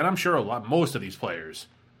last time, and I'm sure most of these players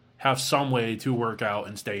have some way to work out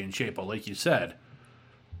and stay in shape. But like you said,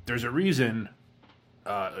 there's a reason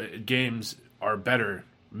games are better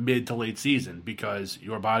mid to late season, because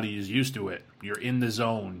your body is used to it. You're in the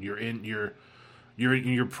zone. You're in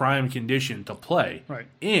your prime condition to play. Right.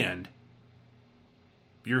 And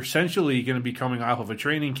you're essentially going to be coming off of a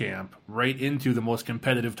training camp right into the most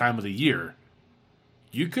competitive time of the year.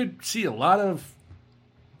 You could see a lot of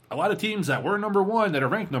teams that were number one, that are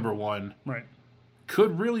ranked number one, Right.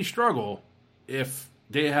 could really struggle if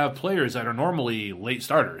they have players that are normally late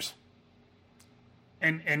starters.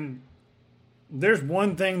 And there's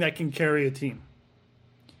one thing that can carry a team.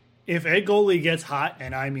 If a goalie gets hot,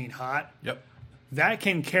 and I mean hot, Yep. that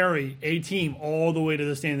can carry a team all the way to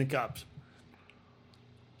the Stanley Cups.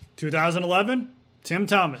 2011, Tim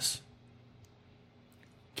Thomas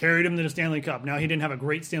carried him to the Stanley Cup. Now, he didn't have a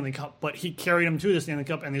great Stanley Cup, but he carried him to the Stanley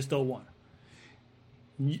Cup, and they still won.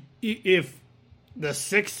 If the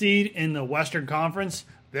sixth seed in the Western Conference,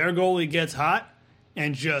 their goalie gets hot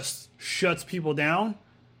and just shuts people down,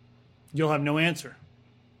 you'll have no answer.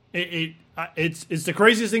 It's the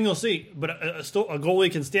craziest thing you'll see, but a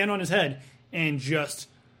goalie can stand on his head and just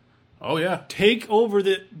Oh yeah. take over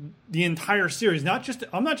the entire series. I'm not just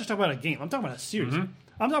talking about a game. I'm talking about a series. I'm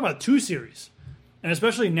talking about 2 series. And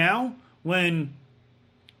especially now, when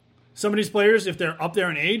some of these players, if they're up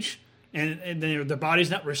there in age and their body's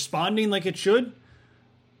not responding like it should,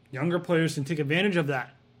 younger players can take advantage of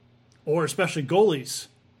that. Or especially goalies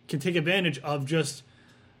can take advantage of just,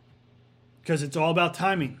 because it's all about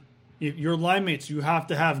timing. Your line mates, you have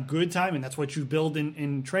to have good timing. That's what you build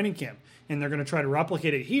in training camp. And they're going to try to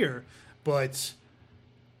replicate it here. But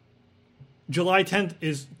July 10th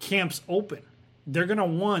is camps open. They're going to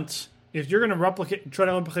want, if you're going to try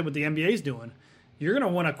to replicate what the NBA is doing, you're going to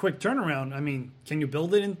want a quick turnaround. I mean, can you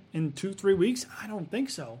build it in 2-3 weeks? I don't think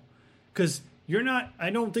so. Because I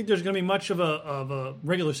don't think there's going to be much of a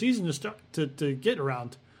regular season to start to get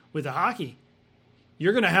around with the hockey.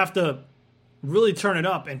 You're going to have to really turn it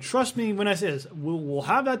up. And trust me when I say this, we'll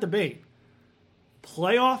have that debate.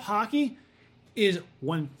 Playoff hockey is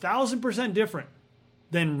 1,000% different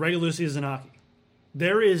than regular season hockey.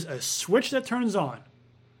 There is a switch that turns on,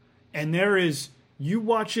 and you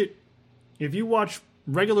watch it. If you watch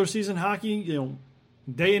regular season hockey,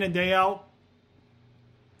 day in and day out,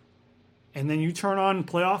 and then you turn on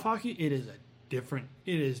playoff hockey, it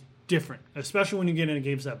is different, especially when you get into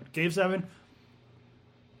Game 7. Game 7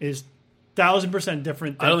 is 1,000%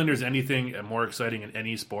 different. I don't think there's anything more exciting in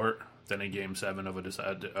any sport than a Game 7 of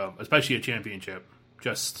especially a championship.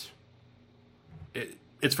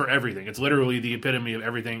 It's for everything. It's literally the epitome of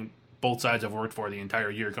everything both sides have worked for the entire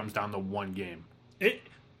year. Comes down to one game.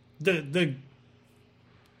 The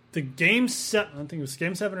Game 7, I think it was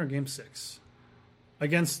Game 7 or Game 6,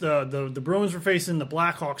 against the Bruins were facing the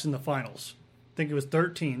Blackhawks in the finals. I think it was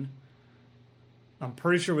 13. I'm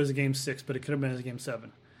pretty sure it was a Game 6, but it could have been a Game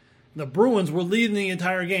 7. The Bruins were leading the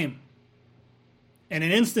entire game. In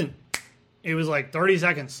an instant, it was like 30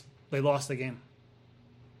 seconds, they lost the game.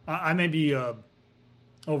 I may be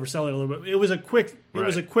overselling it a little bit. It was a quick.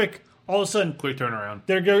 All of a sudden, quick turnaround.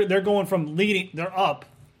 They're going from leading, they're up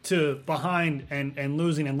to behind and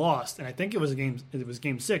losing and lost. And I think it was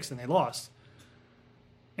Game 6 and they lost.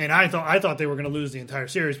 And I thought they were going to lose the entire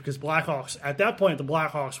series because Blackhawks at that point the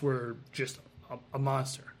Blackhawks were just a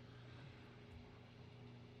monster.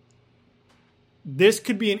 This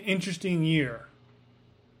could be an interesting year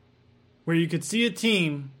where you could see a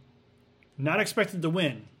team not expected to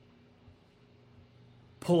win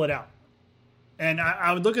pull it out. And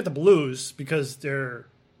I would look at the Blues because they're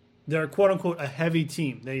quote unquote a heavy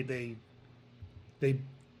team. They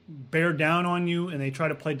bear down on you and they try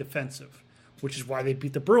to play defensive, which is why they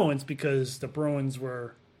beat the Bruins, because the Bruins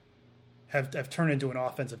have turned into an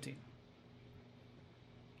offensive team.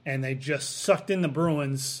 And they just sucked in the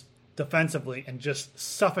Bruins defensively and just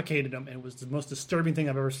suffocated them. And it was the most disturbing thing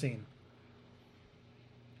I've ever seen.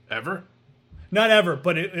 Ever? Not ever,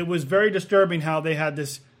 but it was very disturbing how they had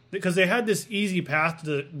this, because they had this easy path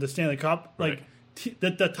to the Stanley Cup. Right. Like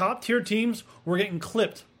the top tier teams were getting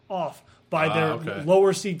clipped off by their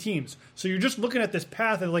lower seed teams. So you're just looking at this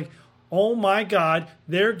path and like, oh my God,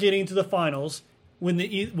 they're getting to the finals with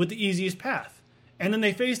the easiest path. And then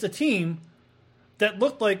they faced a team that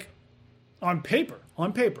looked like, on paper,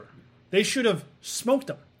 they should have smoked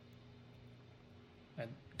them.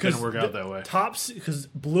 Didn't work out that way. Because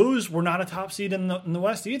Blues were not a top seed in the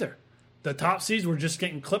West either. The top seeds were just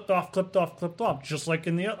getting clipped off, just like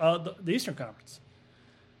in the Eastern Conference.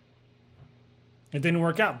 It didn't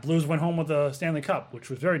work out. Blues went home with the Stanley Cup, which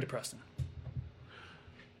was very depressing.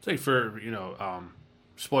 Say for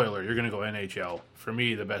spoiler, you're going to go NHL. For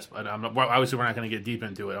me, the best. Obviously, we're not going to get deep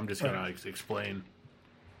into it. I'm just going to explain.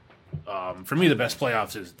 For me, the best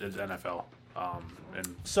playoffs is NFL.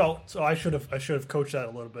 And so I should have coached that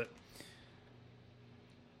a little bit.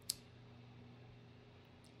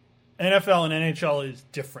 NFL and NHL is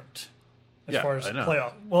different as far as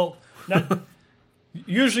playoff. Well,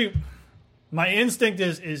 usually my instinct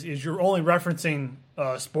is you're only referencing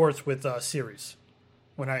sports with series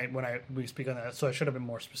when we speak on that. So I should have been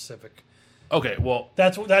more specific. Okay, well,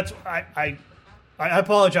 that's I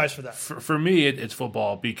apologize for that. For me, it's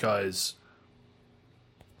football because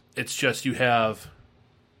it's just you have.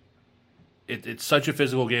 It's such a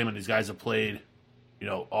physical game, and these guys have played,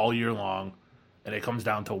 all year long, and it comes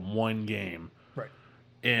down to one game. Right.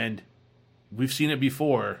 And we've seen it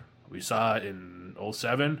before. We saw it in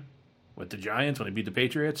 2007 with the Giants when they beat the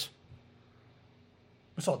Patriots.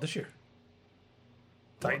 We saw it this year.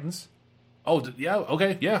 Titans. Oh, yeah,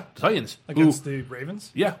 okay, yeah, the Titans. Against the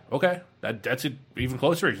Ravens? Yeah, okay. That's an even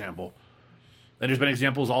closer example. And there's been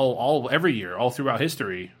examples every year, all throughout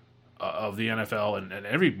history of the NFL and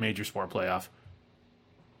every major sport playoff.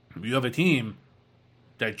 You have a team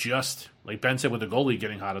that just, like Ben said with the goalie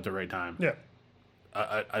getting hot at the right time. Yeah.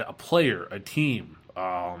 A player, a team,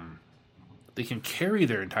 they can carry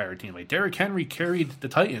their entire team. Like Derrick Henry carried the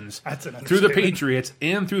Titans through the Patriots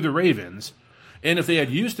and through the Ravens. And if they had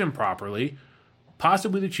used him properly,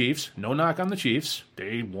 possibly the Chiefs, no knock on the Chiefs,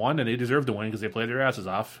 they won and they deserved to win because they played their asses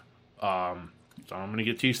off. So I'm going to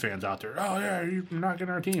get Chiefs fans out there. Oh, yeah, you're knocking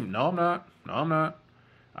our team. No, I'm not.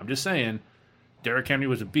 I'm just saying Derrick Henry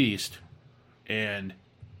was a beast, and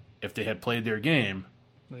if they had played their game,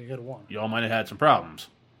 you could have won. Y'all might have had some problems.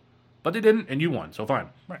 But they didn't, and you won, so fine.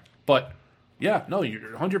 Right. But, yeah, no,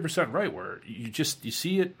 you're 100% right, where you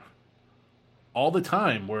see it all the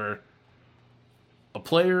time where a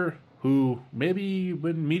player who maybe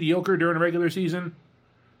been mediocre during a regular season,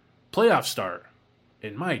 playoffs start,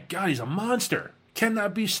 and my God, he's a monster.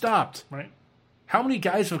 Cannot be stopped. Right. How many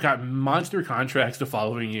guys have got monster contracts the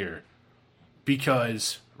following year?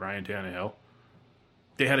 Because Ryan Tannehill,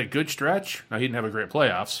 they had a good stretch. Now, he didn't have a great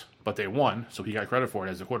playoffs, but they won, so he got credit for it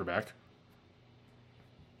as a quarterback.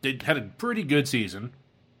 They had a pretty good season,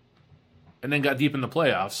 and then got deep in the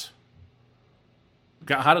playoffs.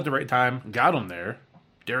 Got hot at the right time, got them there.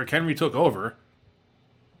 Derrick Henry took over,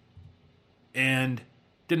 and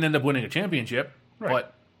didn't end up winning a championship,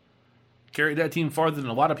 but carried that team farther than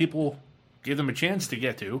a lot of people gave them a chance to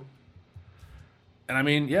get to. And I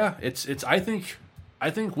mean, yeah, it's. I think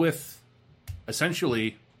with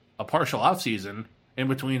essentially a partial offseason in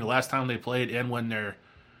between the last time they played and when their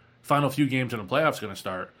final few games in the playoffs are going to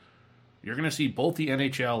start, you're going to see both the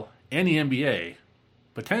NHL and the NBA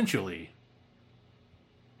potentially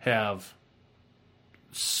have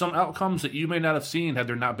some outcomes that you may not have seen had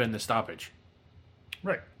there not been this stoppage.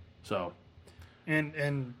 Right. So,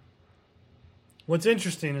 and what's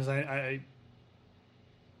interesting is I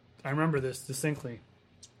remember this distinctly.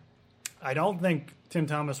 I don't think Tim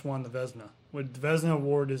Thomas won the Vezina. The Vezina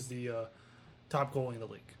Award is the top goalie in the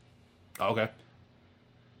league. Okay.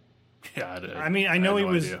 Yeah, I mean, I know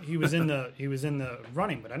he was in the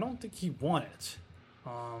running, but I don't think he won it.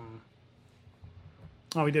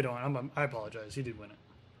 Oh, he did win it. I apologize. He did win it.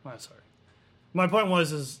 I'm sorry. My point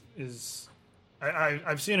was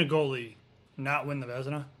I've seen a goalie not win the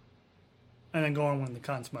Vezina and then go on and win the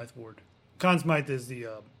Conn Smythe Award. Conn Smythe is the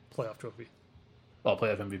playoff trophy. Oh,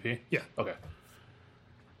 playoff MVP? Yeah. Okay.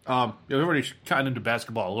 We've already gotten into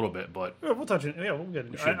basketball a little bit, but yeah, we'll touch it. Yeah, we'll get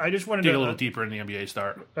it. I just wanted dig to a little deeper in the NBA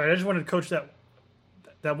start. I just wanted to coach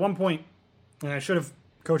that one point, and I should have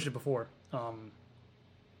coached it before. I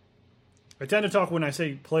tend to talk when I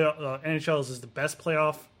say NHL is the best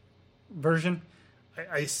playoff version.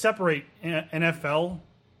 I separate NFL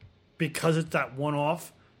because it's that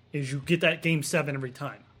one-off, is you get that Game 7 every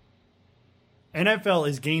time. NFL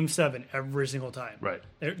is Game 7 every single time. Right.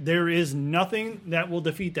 There is nothing that will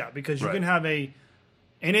defeat that because you can have a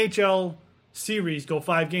NHL series go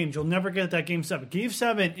 5 games. You'll never get that Game 7. Game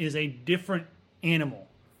 7 is a different animal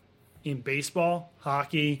in baseball,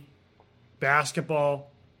 hockey, basketball.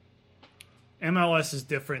 MLS is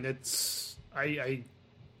different. It's I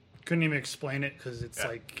couldn't even explain it because it's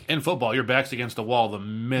like in football, your back's against the wall the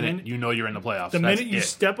minute you know you're in the playoffs. The minute you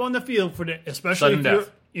step on the field for especially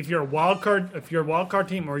if you're a wild card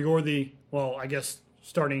team or you're I guess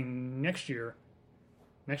starting next year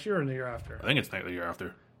or the year after. I think it's the year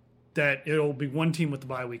after. That it'll be one team with the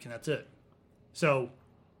bye week and that's it. So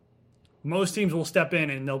most teams will step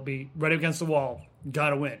in and they'll be right against the wall.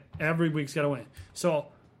 Got to win. Every week's got to win. So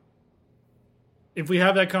if we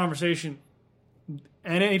have that conversation,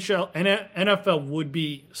 NFL would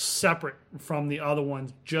be separate from the other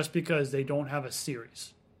ones just because they don't have a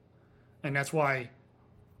series. And that's why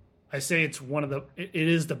I say it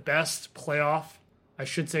is the best playoff. I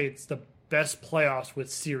should say it's the best playoffs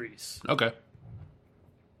with series. Okay.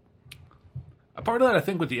 A part of that, I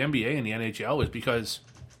think, with the NBA and the NHL is because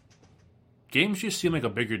games just seem like a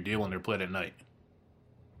bigger deal when they're played at night.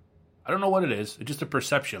 I don't know what it is. It's just a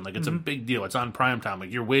perception. Like, it's a big deal. It's on prime time.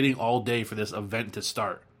 Like, you're waiting all day for this event to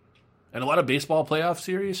start. And a lot of baseball playoff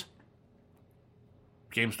series,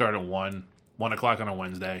 games start at 1 o'clock on a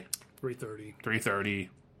Wednesday. 3:30.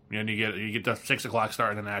 You get the 6 o'clock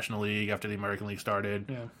start in the National League after the American League started.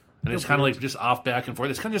 Yeah. And it's kind of like just off back and forth.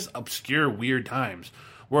 It's kind of just obscure, weird times.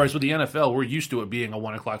 Whereas with the NFL, we're used to it being a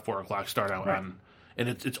 1 o'clock, 4 o'clock start out on, and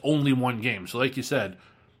it's only one game. So like you said,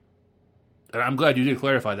 and I'm glad you did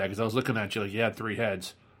clarify that because I was looking at you like you had 3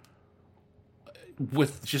 heads.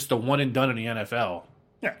 With just a one and done in the NFL,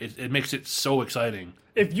 it makes it so exciting.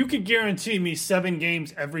 If you could guarantee me 7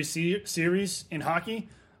 games every series in hockey,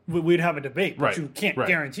 we'd have a debate. But you can't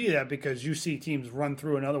guarantee that because you see teams run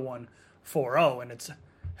through another one 4-0, and it's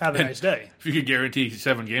have a nice day. If you could guarantee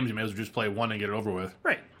 7 games, you may as well just play one and get it over with.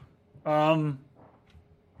 Right. So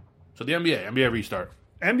the NBA restart.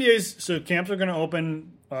 So camps are going to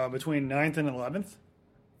open between 9th and 11th.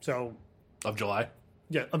 So of July?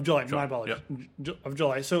 Yeah, of July. My apologies. Yep. Of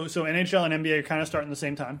July. So NHL and NBA are kind of starting the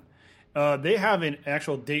same time. They have an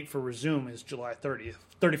actual date for resume is July 30th.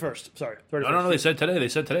 31st. Sorry. 31st. No, they said today. They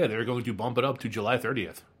said today they were going to bump it up to July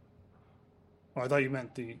 30th. Oh, I thought you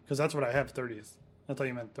meant because that's what I have, 30th. I thought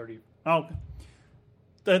you meant 30. Oh,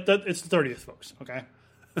 that it's the 30th, folks. Okay.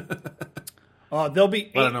 There'll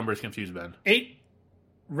be a lot of numbers confused, Ben. 8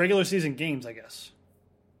 regular season games, I guess,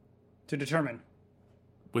 to determine.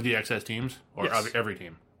 With the excess teams or every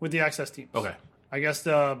team? With the excess teams. Okay. I guess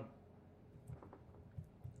they'll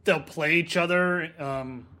play each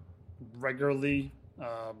other regularly.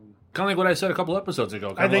 Kind of like what I said a couple episodes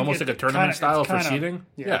ago. Kind of almost like a tournament style for seeding.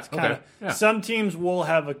 Yeah. Okay. Some teams will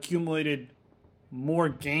have accumulated more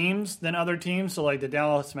games than other teams. So, like the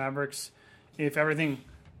Dallas Mavericks, if everything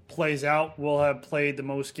plays out, will have played the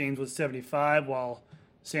most games with 75, while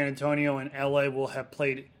San Antonio and LA will have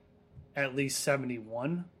played at least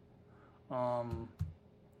 71.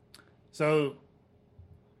 So,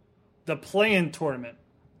 the play-in tournament.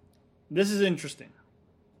 This is interesting.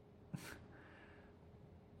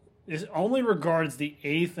 It only regards the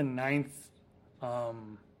 8th and 9th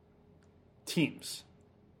teams.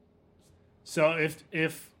 So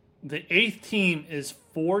if the 8th team is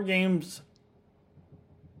 4 games,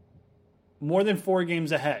 more than 4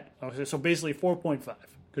 games ahead, okay, so basically 4.5,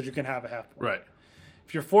 because you can have a half point. Right.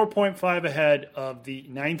 If you're 4.5 ahead of the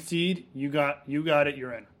 9th seed, you got it,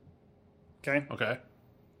 you're in. Okay? Okay.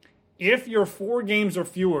 If you're 4 games or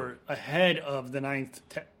fewer ahead of the 9th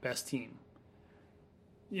best team,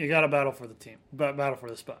 you got to battle for the team, battle for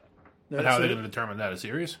the spot. And how are they going to determine that? A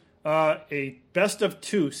series? A best of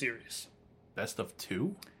 2 series. Best of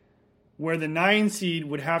 2? Where the 9 seed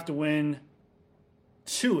would have to win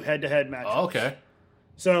 2 head-to-head matches. Oh, okay.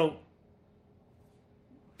 So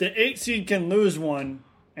the 8 seed can lose one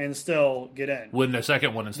and still get in. Win the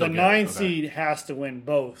second one and still get in. The 9 seed has to win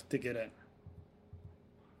both to get in.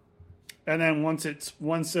 And then once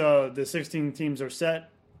the 16 teams are set,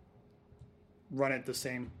 run it the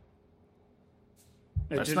same.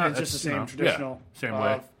 It's just the same traditional. Same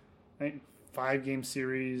way. I think 5-game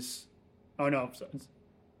series. Oh no,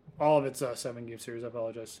 all of it's a 7-game series. I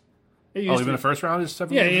apologize. Even the first round is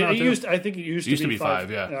 7 games? Yeah, I think it used to be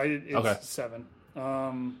 5. Yeah, it's 7.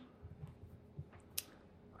 I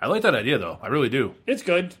like that idea though. I really do. It's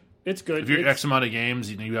good. If you're X amount of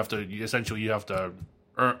games, you have to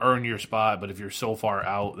earn your spot. But if you're so far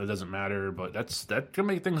out, that doesn't matter. But that can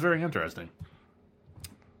make things very interesting.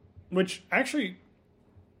 which actually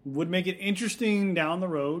would make it interesting down the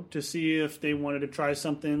road to see if they wanted to try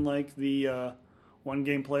something like the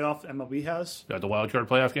one-game playoff MLB has. Got the wild card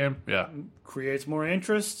playoff game? Yeah. Creates more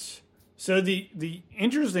interest. So the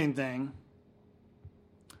interesting thing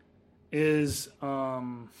is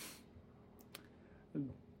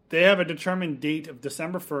they have a determined date of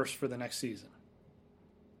December 1st for the next season.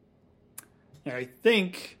 And I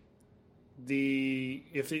think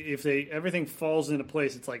if everything falls into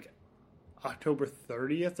place, it's like October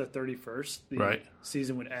 30th or 31st. The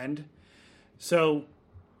season would end. So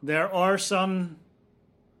there are some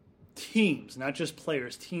teams, not just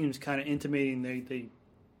players, teams kind of intimating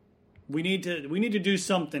we need to do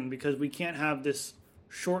something because we can't have this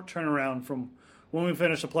short turnaround from when we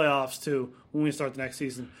finish the playoffs to when we start the next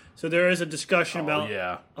season. So there is a discussion about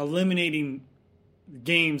eliminating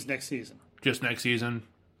games next season. Just next season?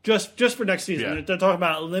 Just for next season. Yeah. They're talking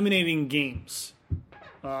about eliminating games.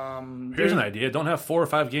 Here's an idea. Don't have 4 or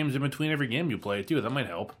 5 games in between every game you play, too. That might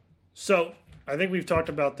help. So I think we've talked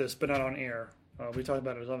about this, but not on air. We talked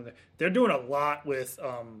about it over there. They're doing a lot with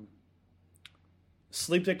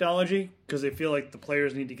sleep technology because they feel like the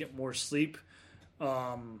players need to get more sleep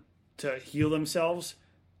to heal themselves.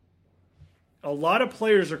 A lot of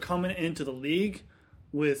players are coming into the league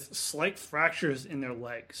with slight fractures in their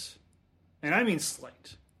legs. And I mean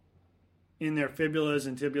slight. In their fibulas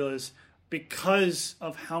and tibulas because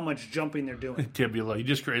of how much jumping they're doing. Tibula. You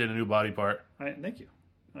just created a new body part. Thank you.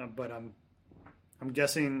 But I'm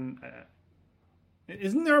guessing...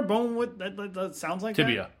 isn't there a bone with that sounds like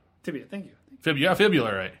tibia? Tibia. Thank you.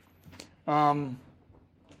 Fibula, right?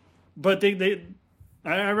 But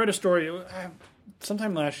I read a story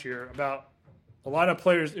sometime last year about a lot of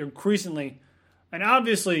players increasingly, and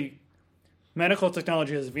obviously, medical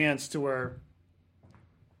technology has advanced to where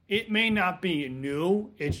it may not be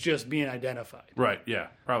new; it's just being identified. Right. Yeah.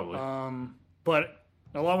 Probably. But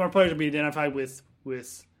a lot more players will be identified with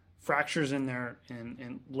fractures in their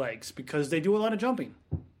in legs because they do a lot of jumping,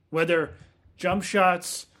 whether jump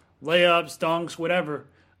shots, layups, dunks, whatever.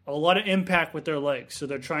 A lot of impact with their legs, so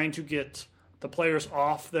they're trying to get the players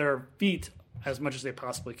off their feet as much as they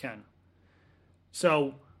possibly can.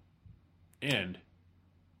 So, and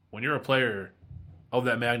when you're a player of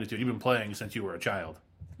that magnitude, you've been playing since you were a child,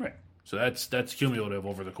 right? So that's cumulative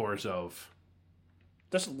over the course of.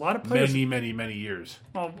 There's a lot of players. Many years.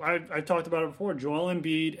 Well, I talked about it before. Joel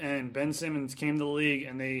Embiid and Ben Simmons came to the league,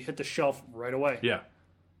 and they hit the shelf right away. Yeah.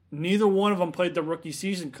 Neither one of them played the rookie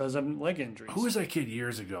season because of leg injuries. Who was that kid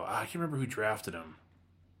years ago? I can't remember who drafted him.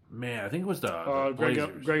 Man, I think it was the Greg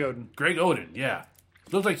Oden. Greg Oden, yeah.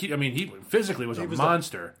 Looked like he physically was a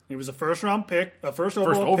monster. He was a first-round pick, a first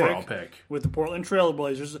overall pick with the Portland Trail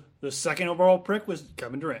Blazers. The second overall pick was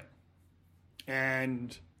Kevin Durant.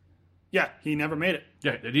 And... yeah, he never made it.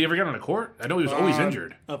 Yeah, did he ever get on a court? I know he was always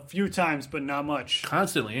injured. A few times, but not much.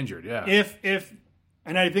 Constantly injured, yeah.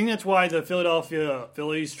 And I think that's why the Philadelphia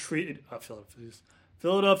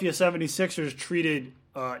 76ers treated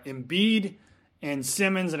Embiid and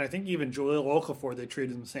Simmons, and I think even Joel Okafor, they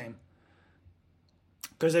treated them the same.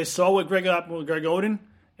 Because they saw what Greg Oden,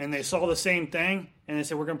 and they saw the same thing, and they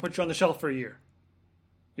said, we're going to put you on the shelf for a year.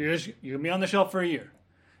 You're going to be on the shelf for a year.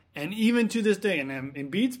 And even to this day, and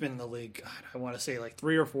Embiid's been in the league, God, I want to say like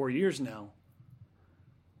 3 or 4 years now,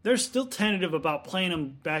 they're still tentative about playing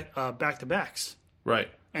them back-to-backs.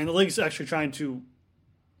 Right. And the league's actually trying to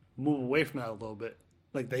move away from that a little bit.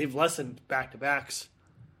 Like, they've lessened back-to-backs.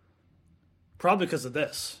 Probably because of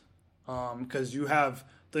this. Because you have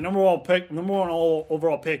the number one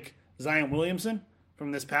overall pick, Zion Williamson,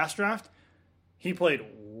 from this past draft. He played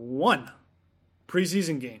 1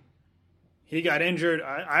 preseason game. He got injured.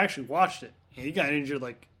 I actually watched it. He got injured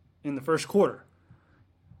like in the first quarter.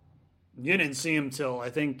 You didn't see him till I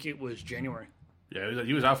think it was January. Yeah,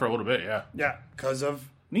 he was out for a little bit, yeah. Yeah, because of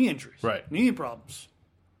knee injuries. Right. Knee problems.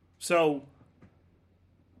 So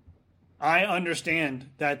I understand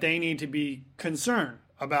that they need to be concerned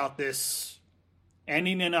about this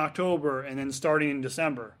ending in October and then starting in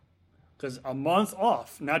December. Because a month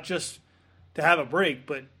off, not just to have a break,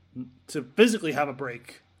 but to physically have a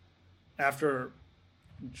break after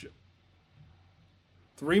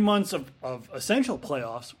 3 months of essential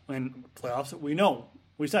playoffs, when playoffs,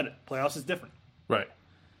 we said it, playoffs is different. Right.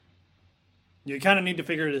 You kind of need to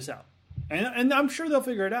figure this out. And I'm sure they'll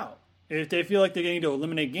figure it out. If they feel like they need to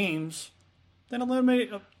eliminate games, then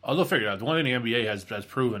eliminate. They'll figure it out. The one thing the NBA has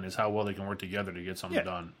proven is how well they can work together to get something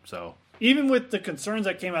done. So even with the concerns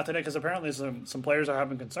that came out today, because apparently some players are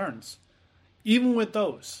having concerns, even with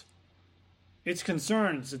those, it's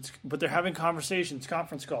concerns. But they're having conversations,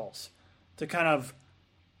 conference calls, to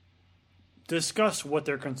discuss what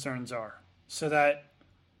their concerns are so that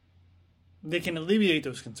they can alleviate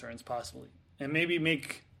those concerns possibly and maybe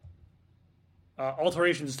make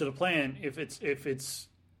alterations to the plan if it's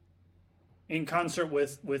in concert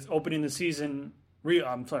with opening the season,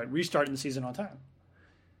 restarting the season on time.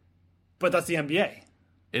 But that's the NBA.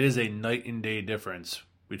 It is a night and day difference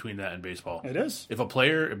between that and baseball. It is. If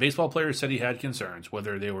a baseball player said he had concerns,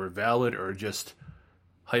 whether they were valid or just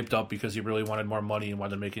hyped up because he really wanted more money and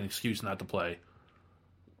wanted to make an excuse not to play,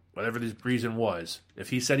 whatever the reason was, if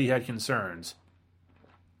he said he had concerns,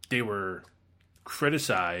 they were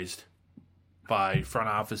criticized by front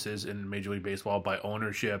offices in Major League Baseball, by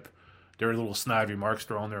ownership. There were little snide remarks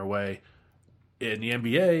thrown their way. In the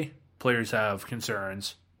NBA, players have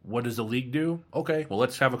concerns. What does the league do? Okay, well,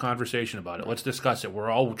 let's have a conversation about it. Let's discuss it. We're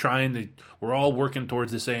all working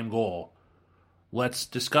towards the same goal. Let's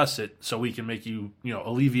discuss it so we can make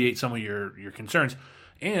alleviate some of your concerns.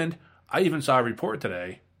 And I even saw a report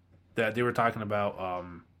today that they were talking about, I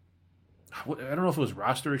don't know if it was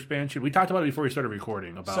roster expansion. We talked about it before we started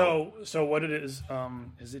recording. So what it is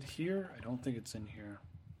it here? I don't think it's in here.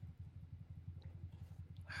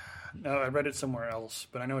 No, I read it somewhere else,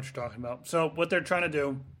 but I know what you're talking about. So what they're trying to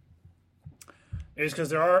do is because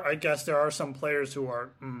there are some players who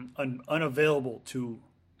are unavailable to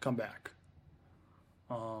come back.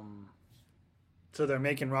 So they're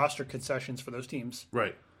making roster concessions for those teams.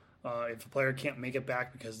 Right. If a player can't make it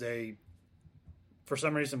back because they, for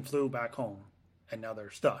some reason, flew back home and now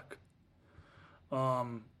they're stuck.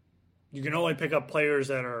 You can only pick up players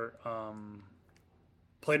that are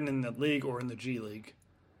played in the league or in the G League.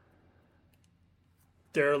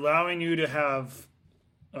 They're allowing you to have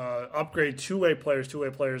upgrade two-way players. Two-way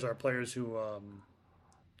players are players who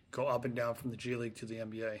go up and down from the G League to the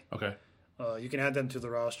NBA. Okay. You can add them to the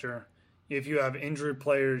roster. If you have injured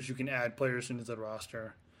players, you can add players into the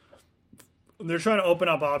roster. They're trying to open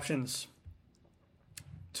up options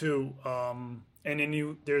to, and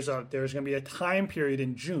then there's going to be a time period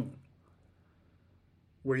in June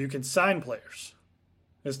where you can sign players.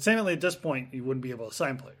 Because technically at this point you wouldn't be able to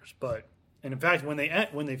sign players, and in fact when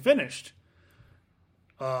they finished,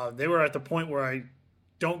 they were at the point where I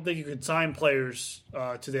don't think you could sign players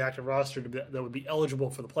to the active roster that would be eligible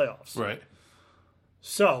for the playoffs. Right.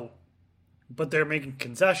 So, but they're making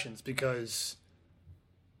concessions because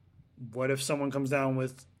what if someone comes down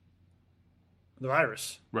with the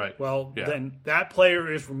virus? Right. Well, then that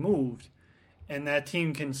player is removed, and that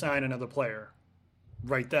team can sign another player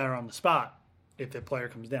right there on the spot if the player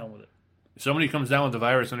comes down with it. If somebody comes down with the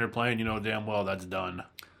virus and they're playing, you know damn well that's done.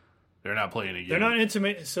 They're not playing again. They're not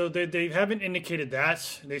intimate, so they haven't indicated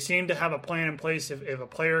that. They seem to have a plan in place if a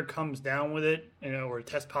player comes down with it, or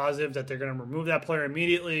test positive, that they're going to remove that player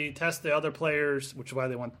immediately, test the other players, which is why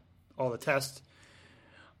they want all the tests.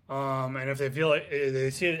 And if they feel like they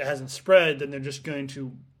see it hasn't spread, then they're just going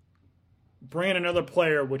to bring in another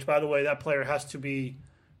player, which, by the way, that player has to be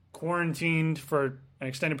quarantined for an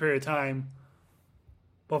extended period of time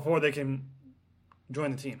before they can join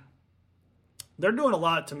the team. They're doing a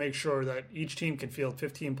lot to make sure that each team can field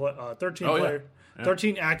 13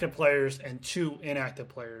 active players and 2 inactive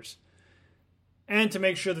players, and to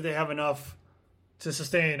make sure that they have enough to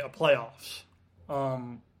sustain a playoffs.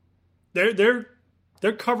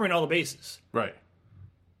 They're covering all the bases. Right.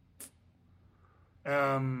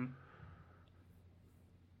 The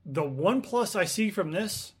one plus I see from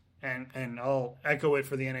this, and I'll echo it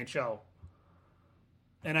for the NHL,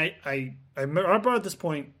 and I brought up this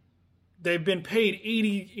point, they've been paid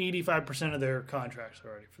 85% of their contracts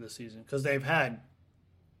already for the season because they've had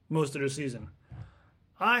most of their season.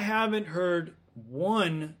 I haven't heard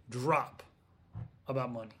one drop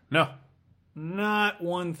about money. No. Not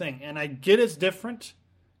one thing. And I get it's different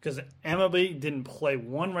because MLB didn't play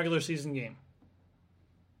one regular season game.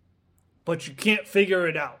 But you can't figure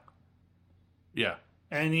it out. Yeah.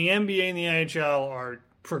 And the NBA and the NHL are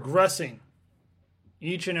progressing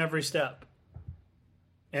each and every step.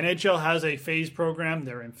 NHL has a phase program.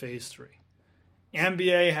 They're in phase 3.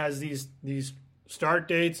 NBA has these start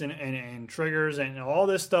dates and triggers and all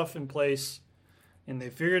this stuff in place, and they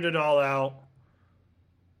figured it all out.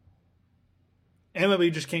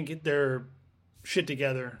 MLB just can't get their shit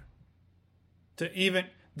together to even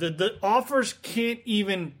the offers can't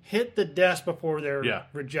even hit the desk before they're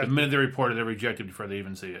rejected. The minute they report it, they're rejected before they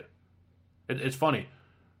even see it. It's funny.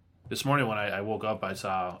 This morning when I woke up, I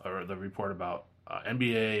saw the report about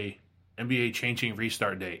NBA changing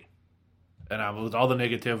restart date, and with all the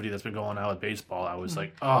negativity that's been going on with baseball, I was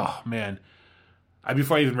like, oh man.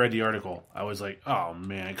 Before I even read the article, I was like, oh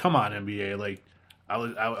man, come on NBA, like.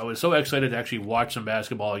 I was so excited to actually watch some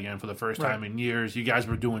basketball again for the first time in years. You guys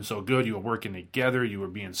were doing so good. You were working together. You were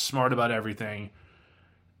being smart about everything.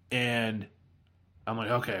 And I'm like,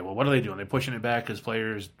 okay, well, what are they doing? They're pushing it back because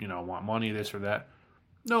players, want money, this or that.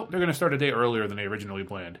 No, they're going to start a day earlier than they originally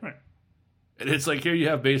planned. Right. And it's like here you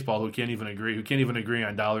have baseball who can't even agree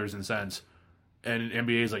on dollars and cents. And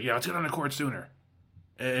NBA is like, yeah, let's get on the court sooner.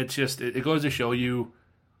 It's just, it goes to show you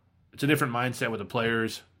it's a different mindset with the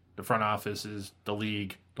players, the front offices, the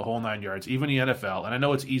league, the whole 9 yards, even the NFL. And I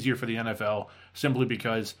know it's easier for the NFL simply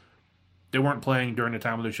because they weren't playing during the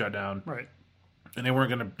time of the shutdown. Right. And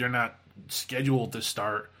they're not scheduled to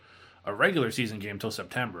start a regular season game till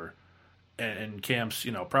September. And camps,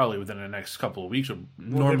 probably within the next couple of weeks would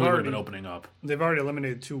normally would have been opening up. They've already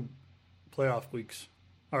eliminated 2 playoff weeks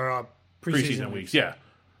or preseason weeks. Yeah,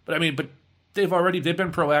 but they've been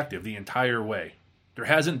proactive the entire way. There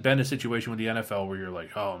hasn't been a situation with the NFL where you're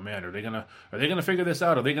like, oh man, are they gonna figure this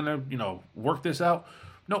out? Are they gonna work this out?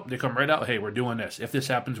 Nope, they come right out. Hey, we're doing this. If this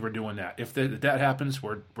happens, we're doing that. If that happens,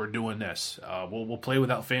 we're doing this. We'll play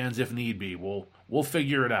without fans if need be. We'll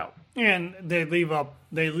figure it out. And they leave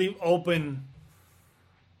open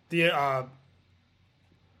the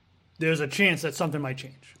there's a chance that something might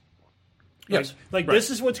change. Yes, like this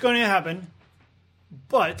is what's going to happen,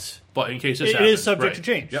 but in case this it happens, is subject to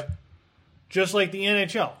change. Yep. Just like the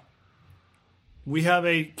NHL, we have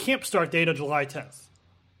a camp start date of July 10th,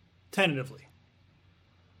 tentatively.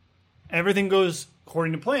 Everything goes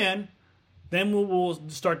according to plan, then we'll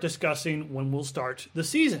start discussing when we'll start the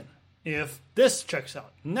season. If this checks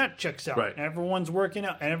out and that checks out, and everyone's working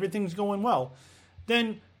out and everything's going well,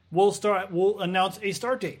 then we'll announce a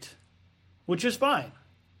start date, which is fine.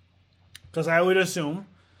 Because I would assume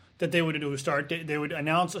that they would do a start date. They would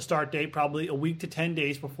announce a start date probably a week to 10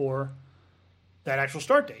 days before that actual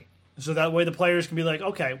start date. So that way the players can be like,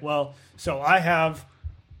 okay, well, so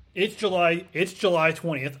it's July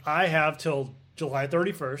 20th. I have till July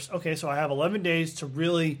 31st. Okay, so I have 11 days to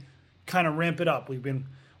really kind of ramp it up. We've been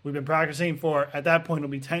practicing for, at that point, it'll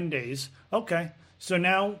be 10 days. Okay, so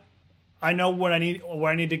now I know where I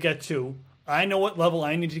need to get to. I know what level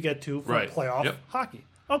I need to get to for playoff hockey.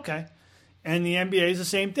 Okay, and the NBA is the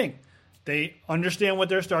same thing. They understand what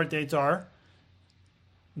their start dates are.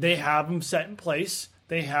 They have them set in place.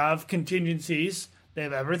 They have contingencies. They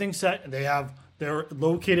have everything set. They're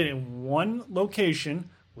located in one location,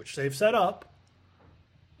 which they've set up,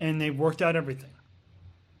 and they've worked out everything.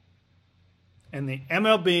 And the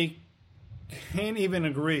MLB can't even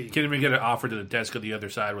agree. Can't even get an offer to the desk of the other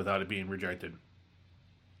side without it being rejected.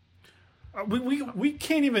 We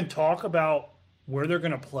can't even talk about where they're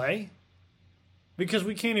going to play because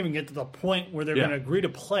we can't even get to the point where they're going to agree to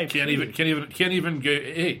play. Can't even get.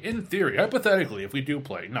 Hey, in theory, hypothetically, if we do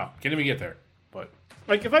play, no, can't even get there. But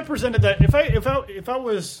like if I presented that, if I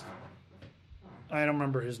was, I don't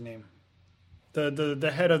remember his name,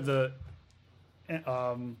 the head of the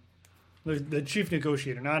chief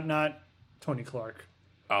negotiator, not Tony Clark.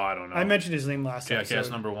 Oh, I don't know. I mentioned his name last episode.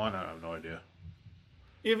 Cast number 1, I have no idea.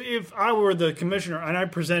 If I were the commissioner and I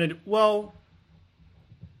presented, well,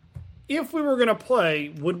 if we were going to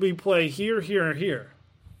play, would we play here, here, or here?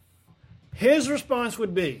 His response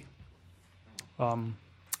would be, how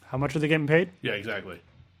much are they getting paid? Yeah, exactly.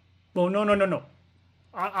 Well, no.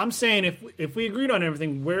 I'm saying if we agreed on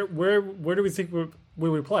everything, where do we think we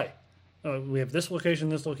would play? We have this location,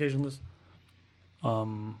 this.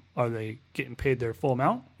 Are they getting paid their full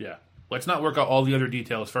amount? Yeah. Let's not work out all the other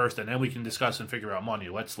details first, and then we can discuss and figure out money.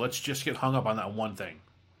 Let's just get hung up on that one thing.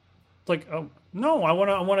 Like, no, I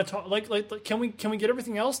want to talk. Like, can we get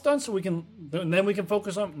everything else done so we can, and then we can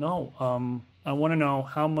focus on? No, I want to know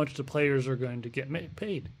how much the players are going to get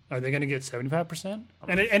paid. Are they going to get 75%?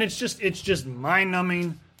 And it's just mind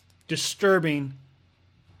numbing, disturbing.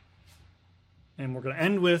 And we're going to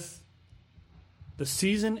end with the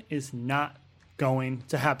season is not going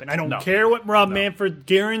to happen. I don't care what Rob Manfred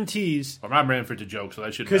guarantees. Well, Rob Manfred's a joke, so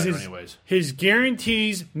that shouldn't matter anyways. His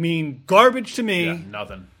guarantees mean garbage to me. Yeah,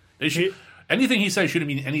 nothing. Anything he says shouldn't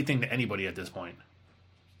mean anything to anybody at this point.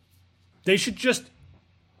 They should just.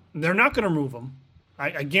 They're not going to remove him.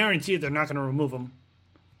 I guarantee they're not going to remove him.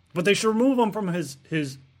 But they should remove him from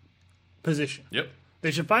his position. Yep.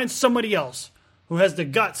 They should find somebody else who has the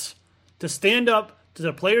guts to stand up to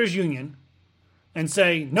the players' union and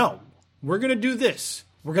say, no, we're going to do this.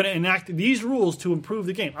 We're going to enact these rules to improve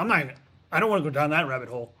the game. I don't want to go down that rabbit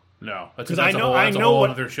hole. No, that's a whole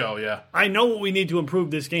other show, yeah. I know what we need to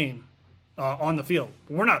improve this game on the field.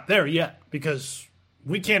 But we're not there yet because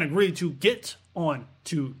we can't agree to get on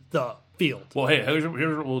to the field. Well, hey, here's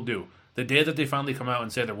what we'll do. The day that they finally come out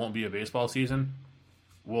and say there won't be a baseball season,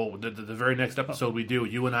 Well, the very next episode we do,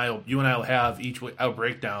 you and I will have each a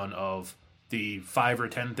breakdown of the 5 or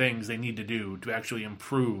 10 things they need to do to actually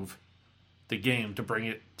improve the game to bring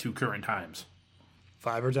it to current times.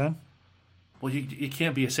 5 or 10? Well, it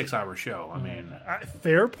can't be a 6-hour show. I mean,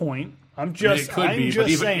 fair point. I'm just, it could I'm be, just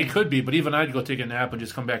but saying. It could be, but even I'd go take a nap and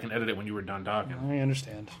just come back and edit it when you were done talking. I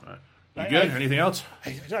understand. You good? Anything else?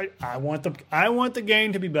 I want the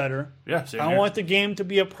game to be better. Yeah, same I here. want the game to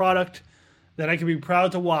be a product that I can be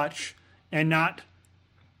proud to watch and not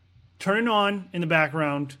turn it on in the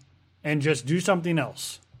background and just do something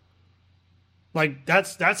else. Like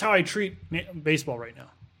that's how I treat baseball right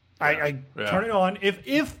now. I turn it on.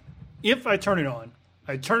 If I turn it on,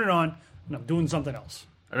 and I'm doing something else.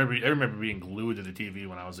 I remember being glued to the TV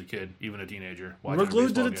when I was a kid, even a teenager. We're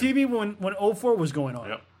glued to the TV when 04 was going on.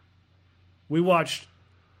 Yep. We watched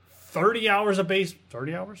 30 hours of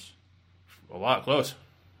 30 hours? A lot, close.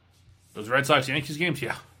 Those Red Sox-Yankees games,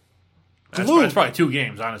 yeah. Glued. That's probably 2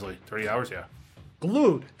 games, honestly. 30 hours, yeah.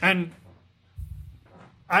 Glued. And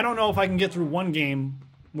I don't know if I can get through one game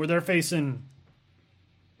where they're facing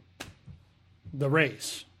the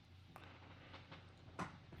Rays.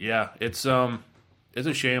 Yeah, it's a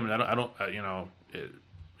shame, and I don't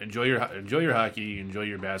enjoy your hockey, enjoy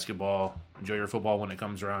your basketball, enjoy your football when it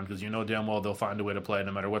comes around, because you know damn well they'll find a way to play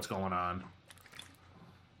no matter what's going on.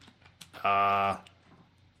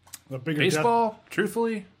 The bigger Baseball,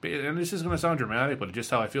 truthfully, and this is going to sound dramatic, but just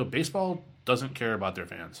how I feel, baseball doesn't care about their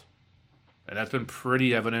fans. And that's been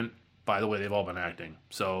pretty evident by the way they've all been acting.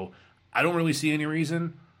 So I don't really see any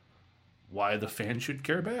reason why the fans should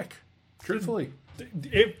care back, truthfully.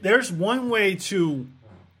 If there's one way to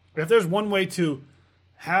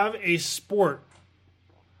have a sport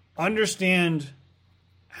understand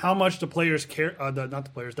how much the players care,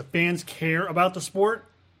 the fans care about the sport,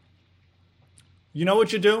 you know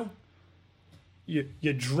what you do?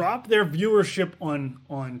 You drop their viewership on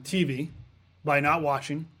TV by not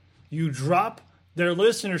watching. You drop their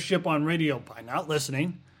listenership on radio by not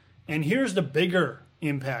listening. And here's the bigger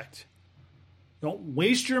impact. Don't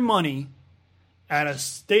waste your money at a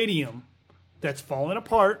stadium that's falling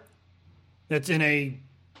apart, that's in a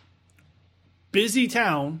busy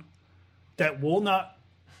town, they will not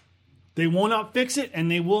fix it,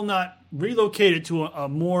 and they will not relocate it to a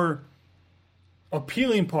more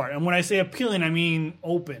appealing part. And when I say appealing, I mean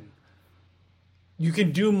open. You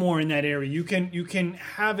can do more in that area. You can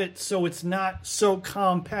have it so it's not so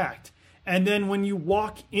compact. And then when you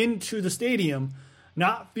walk into the stadium,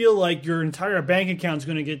 not feel like your entire bank account is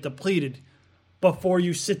going to get depleted before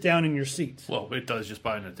you sit down in your seat. Well, it does just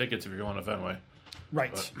buying the tickets if you're going to Fenway.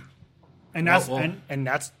 Right. But, and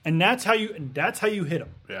that's how you hit them.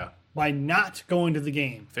 Yeah. By not going to the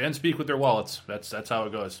game. Fans speak with their wallets. That's how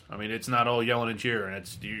it goes. I mean, it's not all yelling and cheering.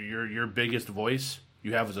 It's your biggest voice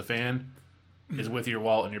you have as a fan is with your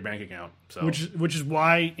wallet and your bank account. So which is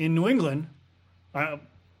why in New England,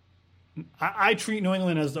 I treat New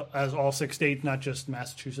England as all 6 states, not just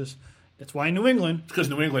Massachusetts. That's why in New England, because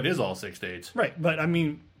New England is all 6 states, right? But I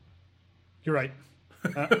mean, you're right.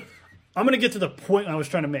 I'm going to get to the point I was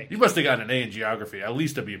trying to make. You must have gotten an A in geography, at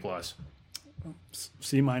least a B+.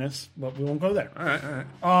 C-, but we won't go there. All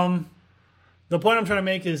right. The point I'm trying to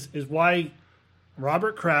make is why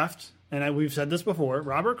Robert Kraft, and we've said this before,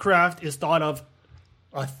 Robert Kraft is thought of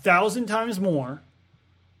 1,000 times more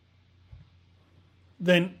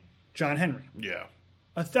than John Henry. Yeah.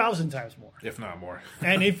 1,000 times more. If not more.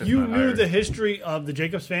 And if you knew the history of the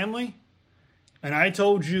Jacobs family, and I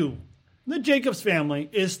told you the Jacobs family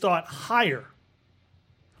is thought higher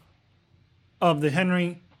of the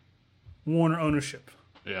Henry Warner ownership.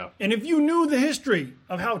 Yeah. And if you knew the history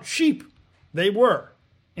of how cheap they were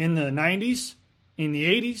in the 90s, in the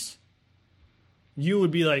 80s,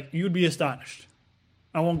 you'd be astonished.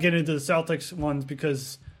 I won't get into the Celtics ones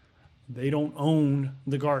because they don't own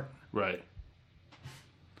the Garden. Right.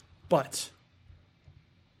 But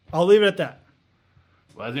I'll leave it at that.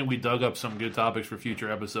 Well, I think we dug up some good topics for future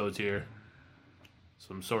episodes here.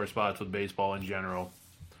 Some sore spots with baseball in general.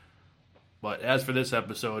 But as for this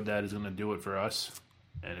episode, that is going to do it for us.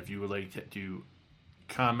 And if you would like to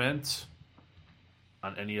comment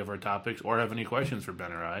on any of our topics or have any questions for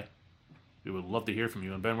Ben or I, we would love to hear from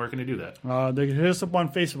you. And Ben, where can you do that? They can hit us up on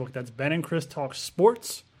Facebook. That's Ben and Chris Talk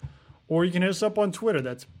Sports. Or you can hit us up on Twitter.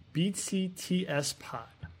 That's BCTS Pod.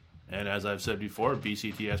 And as I've said before,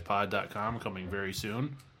 bctspod.com coming very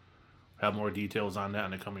soon. Have more details on that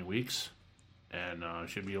in the coming weeks. And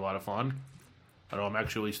should be a lot of fun. I know I'm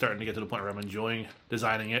actually starting to get to the point where I'm enjoying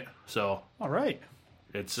designing it. So, all right.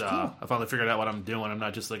 It's cool. I finally figured out what I'm doing. I'm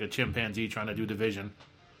not just like a chimpanzee trying to do division.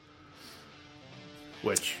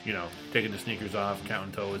 which, taking the sneakers off,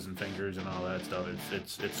 counting toes and fingers and all that stuff,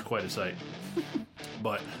 it's quite a sight.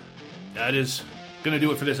 But that is going to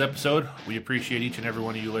do it for this episode. We appreciate each and every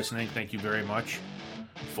one of you listening. Thank you very much.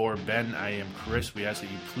 For Ben, I am Chris. We ask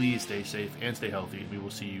that you please stay safe and stay healthy. We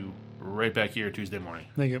will see you right back here Tuesday morning.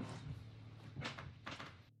 Thank you.